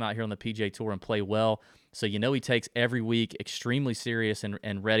opportunities to come out here on the PGA Tour and play well. So he takes every week extremely serious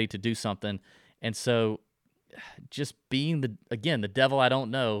and ready to do something. And so just being the devil I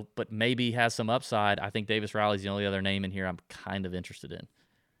don't know, but maybe has some upside, I think Davis Riley's the only other name in here I'm kind of interested in.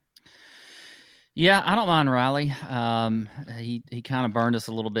 Yeah, I don't mind Riley. He kind of burned us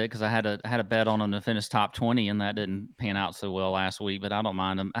a little bit because I had a bet on him to finish top 20, and that didn't pan out so well last week. But I don't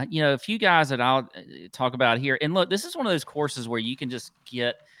mind him. A few guys that I'll talk about here. And look, this is one of those courses where you can just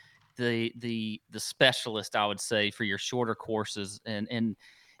get the specialist, I would say, for your shorter courses, and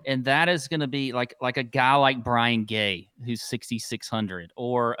that is going to be like a guy like Brian Gay, who's 6,600,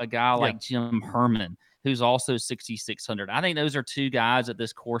 or a guy like Jim Herman, who's also 6,600. I think those are two guys that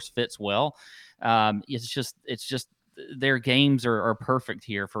this course fits well. It's just their games are perfect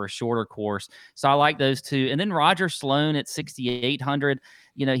here for a shorter course. So I like those two. And then Roger Sloan at 6,800.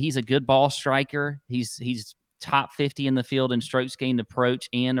 He's a good ball striker. He's top 50 in the field in strokes gained approach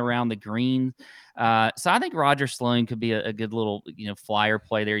and around the green. So I think Roger Sloan could be a good little flyer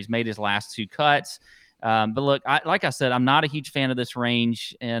play there. He's made his last two cuts. But look, like I said, I'm not a huge fan of this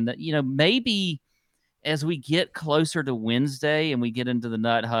range. And maybe as we get closer to Wednesday and we get into the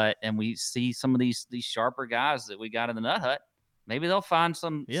Nut Hut and we see some of these sharper guys that we got in the Nut Hut, maybe they'll find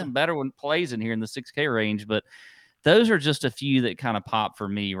some better one plays in here in the 6K range. But those are just a few that kind of pop for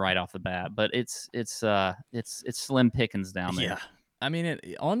me right off the bat. But it's slim pickings down there. Yeah. I mean,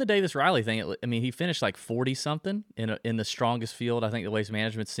 on the Davis Riley thing, he finished like 40-something in the strongest field I think the Waste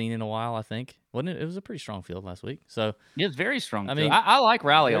Management's seen in a while, I think. Wasn't it? It was a pretty strong field last week. So yeah, it's very strong. I like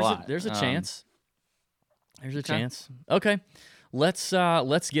Riley a lot. There's a chance. There's a chance. Okay. Let's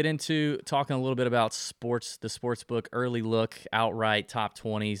get into talking a little bit about sports, the sports book, early look, outright, top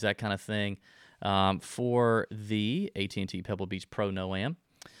 20s, that kind of thing, for the AT&T Pebble Beach Pro No-Am.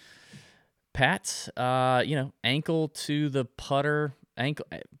 Pat, ankle to the putter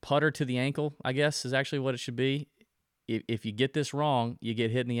to the ankle, I guess, is actually what it should be. If you get this wrong, you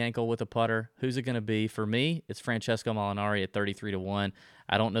get hit in the ankle with a putter. Who's it going to be? For me, it's Francesco Molinari at 33-1.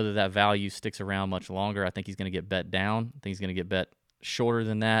 I don't know that value sticks around much longer. I think he's going to get bet down. I think he's going to get bet shorter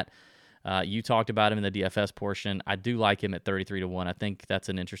than that. You talked about him in the DFS portion. I do like him at 33-1. I think that's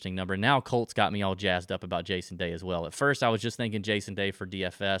an interesting number. Now Colt's got me all jazzed up about Jason Day as well. At first, I was just thinking Jason Day for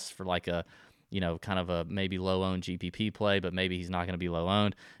DFS for like a kind of a maybe low-owned GPP play, but maybe he's not going to be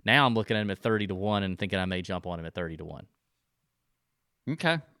low-owned. Now I'm looking at him at 30-1 and thinking I may jump on him at 30-1.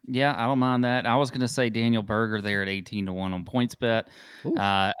 Okay. Yeah, I don't mind that. I was going to say Daniel Berger there at 18-1 on PointsBet.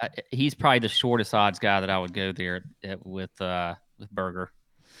 He's probably the shortest odds guy that I would go there with Berger.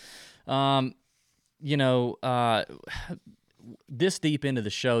 This deep into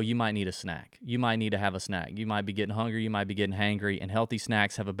the show, you might need a snack. You might need to have a snack. You might be getting hungry. You might be getting hangry. And healthy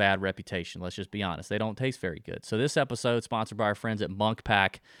snacks have a bad reputation. Let's just be honest. They don't taste very good. So this episode, sponsored by our friends at Monk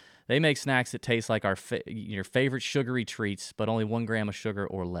Pack. They make snacks that taste like your favorite sugary treats, but only 1 gram of sugar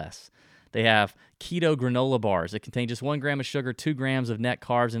or less. They have keto granola bars that contain just 1 gram of sugar, 2 grams of net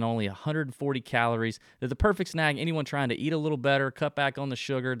carbs, and only 140 calories. They're the perfect snack anyone trying to eat a little better, cut back on the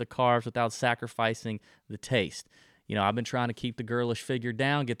sugar, the carbs, without sacrificing the taste. I've been trying to keep the girlish figure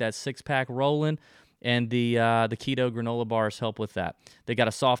down, get that six-pack rolling, and the keto granola bars help with that. They got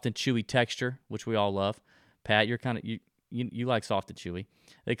a soft and chewy texture, which we all love. Pat, you're kind of you like soft and chewy.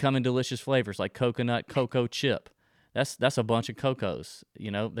 They come in delicious flavors like coconut, cocoa chip. That's a bunch of cocos.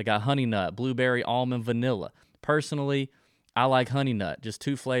 They got honey nut, blueberry, almond, vanilla. Personally, I like honey nut. Just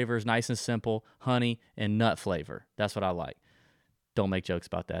 2 flavors, nice and simple, honey and nut flavor. That's what I like. Don't make jokes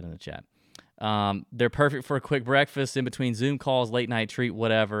about that in the chat. They're perfect for a quick breakfast, in between Zoom calls, late night treat,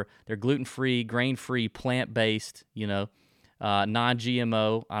 whatever. They're gluten-free, grain-free, plant-based,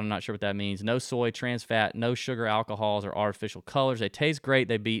 non-GMO. I'm not sure what that means. No soy, trans fat, no sugar, alcohols, or artificial colors. They taste great.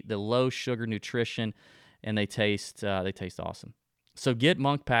 They beat the low sugar nutrition, and they taste awesome. So get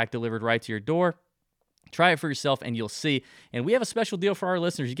Monk Pack delivered right to your door. Try it for yourself and you'll see. And we have a special deal for our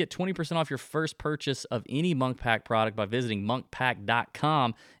listeners. You get 20% off your first purchase of any Monk Pack product by visiting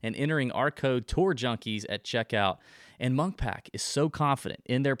monkpack.com and entering our code TOURJunkies at checkout. And Monk Pack is so confident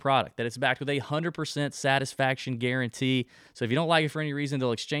in their product that it's backed with a 100% satisfaction guarantee. So if you don't like it for any reason,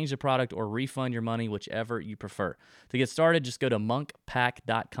 they'll exchange the product or refund your money, whichever you prefer. To get started, just go to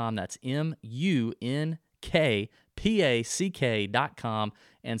monkpack.com. That's MUNKPACK.com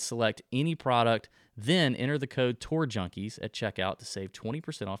and select any product. Then enter the code TOURJunkies at checkout to save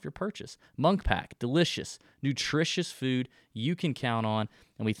 20% off your purchase. Monk Pack, delicious, nutritious food you can count on.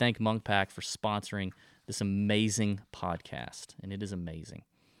 And we thank Monk Pack for sponsoring this amazing podcast. And it is amazing.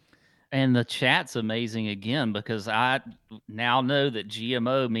 And the chat's amazing again because I now know that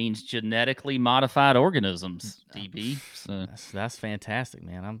GMO means genetically modified organisms, DB. So That's fantastic,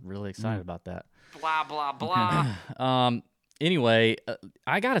 man. I'm really excited about that. Blah, blah, blah. Anyway,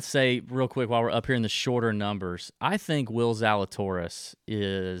 I got to say real quick while we're up here in the shorter numbers, I think Will Zalatoris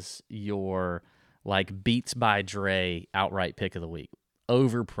is your like Beats by Dre outright pick of the week.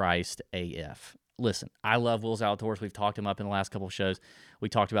 Overpriced AF. Listen, I love Will Zalatoris. We've talked him up in the last couple of shows. We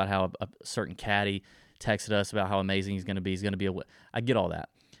talked about how a certain caddy texted us about how amazing he's going to be. He's going to be I get all that.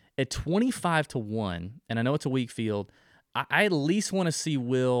 At 25-1, and I know it's a weak field, I at least want to see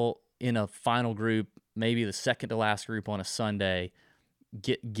Will in a final group, maybe the second to last group on a Sunday,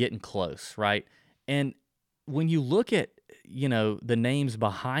 getting close, right? And when you look at, the names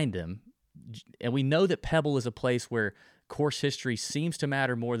behind him, and we know that Pebble is a place where course history seems to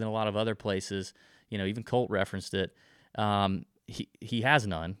matter more than a lot of other places. Even Colt referenced it. He has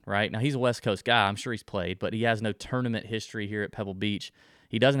none, right? Now, he's a West Coast guy. I'm sure he's played, but he has no tournament history here at Pebble Beach.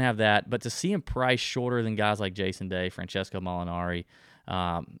 He doesn't have that. But to see him priced shorter than guys like Jason Day, Francesco Molinari,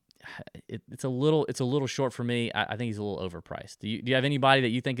 it's a little short for me. I think he's a little overpriced. Do you have anybody that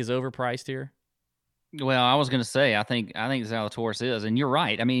you think is overpriced here? Well, I was going to say, I think Zalatoris is, and you're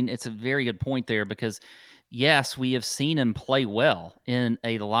right. I mean, it's a very good point there because, yes, we have seen him play well in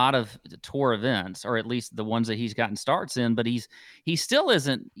a lot of tour events, or at least the ones that he's gotten starts in. But he still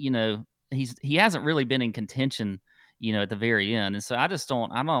isn't, he hasn't really been in contention, at the very end. And so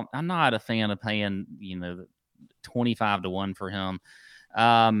I'm not a fan of paying, 25-1 for him.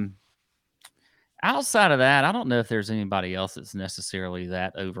 Outside of that, I don't know if there's anybody else that's necessarily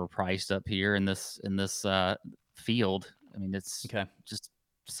that overpriced up here in this field. I mean, it's just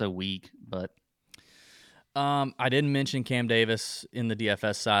so weak. But I didn't mention Cam Davis in the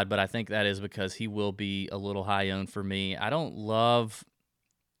DFS side, but I think that is because he will be a little high owned for me. I don't love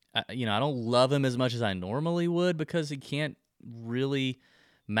him as much as I normally would because he can't really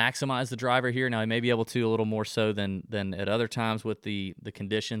maximize the driver here. Now, he may be able to a little more so than at other times with the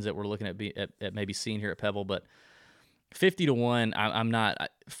conditions that we're looking at maybe seeing here at Pebble. But 50-1, I'm not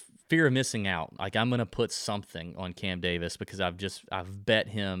fear of missing out. Like, I'm going to put something on Cam Davis because I've bet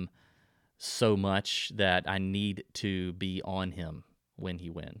him so much that I need to be on him when he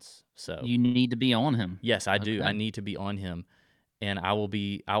wins. So you need to be on him. Yes, I do. I need to be on him, and I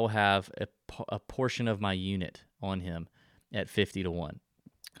will have a portion of my unit on him at 50-1.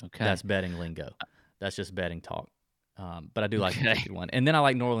 Okay. That's betting lingo. That's just betting talk. But I do like 51. And then I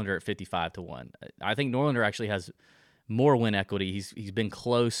like Norlander at 55-1. I think Norlander actually has more win equity. He's been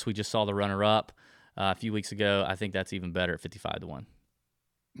close. We just saw the runner-up a few weeks ago. I think that's even better at 55-1.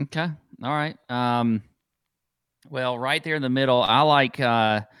 Okay. All right. Well, right there in the middle, I like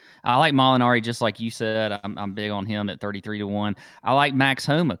Molinari, just like you said. I'm big on him at 33-1. I like Max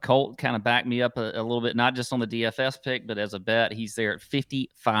Homa. Colt kind of backed me up a little bit, not just on the DFS pick, but as a bet. He's there at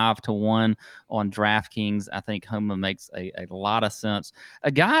 55-1 on DraftKings. I think Homa makes a lot of sense.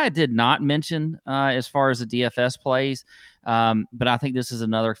 A guy I did not mention as far as the DFS plays, but I think this is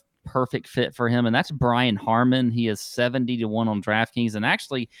another perfect fit for him, and that's Brian Harman. He is 70-1 on DraftKings, and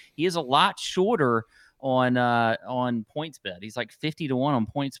actually he is a lot shorter on PointsBet. He's like 50-1 on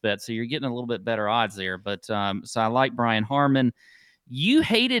PointsBet, so you're getting a little bit better odds there. But so I like Brian Harman. You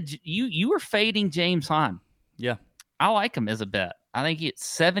were fading James Hahn. Yeah, I like him as a bet. I think it's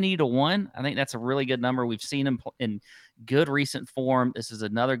 70-1. I think that's a really good number. We've seen him in good recent form. This is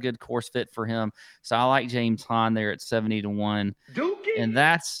another good course fit for him. So I like James Hahn there at 70-1. Dookie. And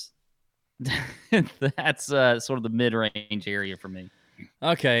that's sort of the mid-range area for me.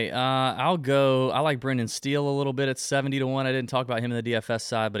 Okay, I'll go. I like Brendan Steele a little bit at 70-1. I didn't talk about him in the DFS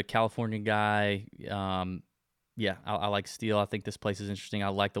side, but a California guy. Yeah, I like Steele. I think this place is interesting. I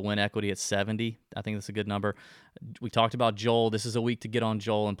like the win equity at 70. I think that's a good number. We talked about Joel. This is a week to get on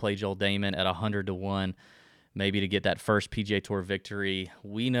Joel and play Joel Damon at 100-1. maybe to get that first PGA Tour victory.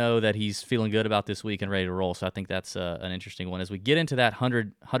 We know that he's feeling good about this week and ready to roll, so I think that's an interesting one. As we get into that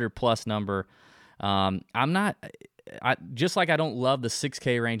 100-plus number, just like I don't love the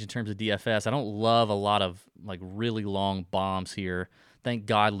 6K range in terms of DFS, I don't love a lot of like really long bombs here. Thank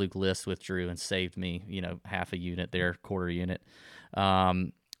God Luke List withdrew and saved me, half a unit there, quarter unit.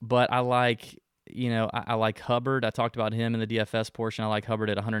 But I like, I like Hubbard. I talked about him in the DFS portion. I like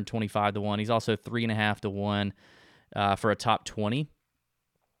Hubbard at 125 to 1. He's also 3.5 to 1 for a top 20.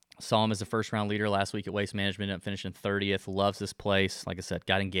 Saw him as a first-round leader last week at Waste Management, ended up finishing 30th. Loves this place. Like I said,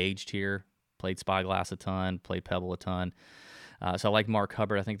 got engaged here. Played Spyglass a ton. Played Pebble a ton. So I like Mark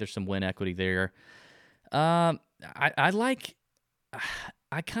Hubbard. I think there's some win equity there. I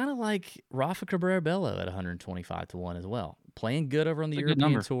kind of like Rafa Cabrera Bello at 125 to 1 as well. Playing good over on the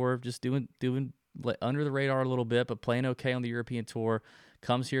European Tour, just doing under the radar a little bit, but playing okay on the European Tour.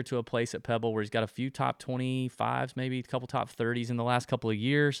 Comes here to a place at Pebble where he's got a few top 25s, maybe a couple top 30s in the last couple of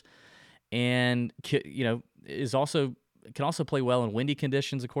years, and can also play well in windy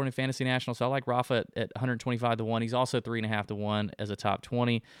conditions according to Fantasy National. So I like Rafa at 125 to 1. He's also 3.5 to 1 as a top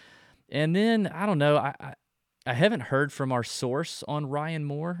 20. And then I don't know, I haven't heard from our source on Ryan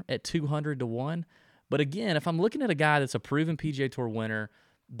Moore at 200 to 1. But again, if I'm looking at a guy that's a proven PGA Tour winner,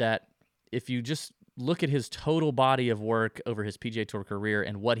 that if you just look at his total body of work over his PGA Tour career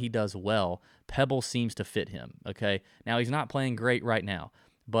and what he does well, Pebble seems to fit him, okay? Now, he's not playing great right now,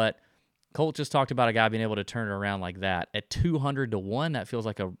 but Colt just talked about a guy being able to turn it around like that. At 200 to 1, that feels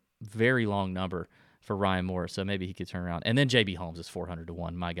like a very long number for Ryan Moore, so maybe he could turn around. And then J.B. Holmes is 400 to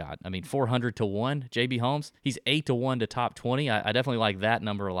 1. My God. I mean, 400 to 1, J.B. Holmes, he's 8 to 1 to top 20. I definitely like that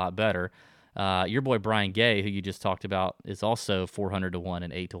number a lot better. Your boy Brian Gay, who you just talked about, is also 400 to 1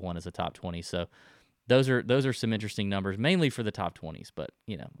 and 8 to 1 as a top 20. So those are some interesting numbers, mainly for the top 20s, but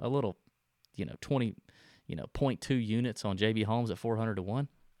a little 20 0.2 units on JB Holmes at 400 to 1.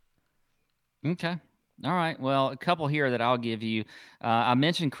 Okay. All right. Well, a couple here that I'll give you. I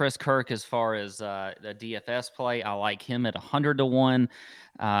mentioned Chris Kirk as far as the DFS play. I like him at 100 to 1.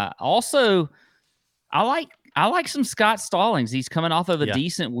 Also, I like some Scott Stallings. He's coming off of a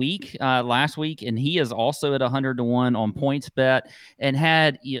decent week last week, and he is also at 100 to 1 on PointsBet and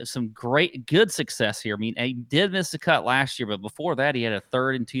had some good success here. I mean, he did miss the cut last year, but before that, he had a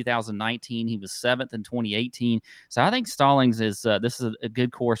third in 2019. He was 7th in 2018. So I think Stallings is this is a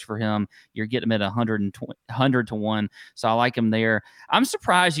good course for him. You're getting him at 100 to 1. So I like him there. I'm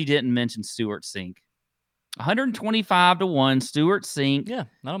surprised you didn't mention Stewart Cink. 125 to 1, Stewart Cink. Yeah,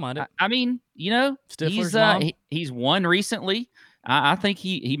 I don't mind it. I mean, he's won recently. I think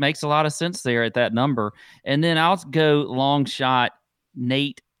he makes a lot of sense there at that number. And then I'll go long shot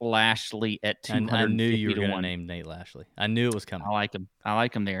Nate Lashley at 250 I knew you were going to name Nate Lashley. I knew it was coming. I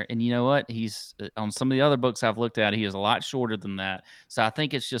like him there. And you know what? He's on some of the other books I've looked at, he is a lot shorter than that. So I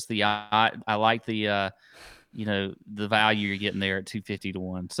think it's just I like the the value you're getting there at 250 to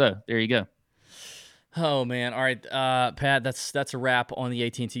 1. So there you go. Oh, man. All right, Pat, that's a wrap on the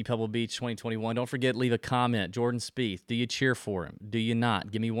AT&T Pebble Beach 2021. Don't forget, leave a comment. Jordan Spieth, do you cheer for him? Do you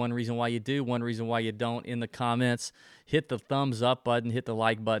not? Give me one reason why you do, one reason why you don't in the comments. Hit the thumbs up button, hit the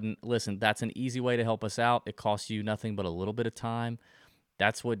like button. Listen, that's an easy way to help us out. It costs you nothing but a little bit of time.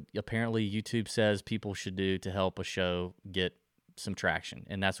 That's what apparently YouTube says people should do to help a show get some traction,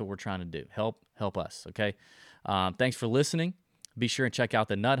 and that's what we're trying to do. Help us, okay? Thanks for listening. Be sure and check out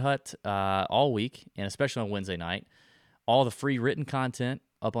the Nut Hut all week, and especially on Wednesday night. All the free written content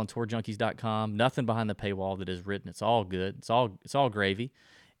up on tourjunkies.com. Nothing behind the paywall that is written. It's all good. It's all gravy.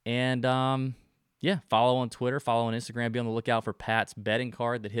 And follow on Twitter, follow on Instagram. Be on the lookout for Pat's betting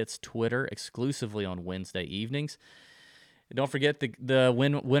card that hits Twitter exclusively on Wednesday evenings. And don't forget the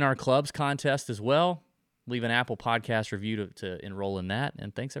Win Our Clubs contest as well. Leave an Apple Podcast review to enroll in that.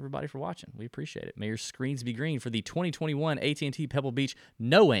 And thanks, everybody, for watching. We appreciate it. May your screens be green for the 2021 AT&T Pebble Beach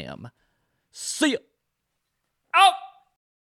No-Am. See ya! Out!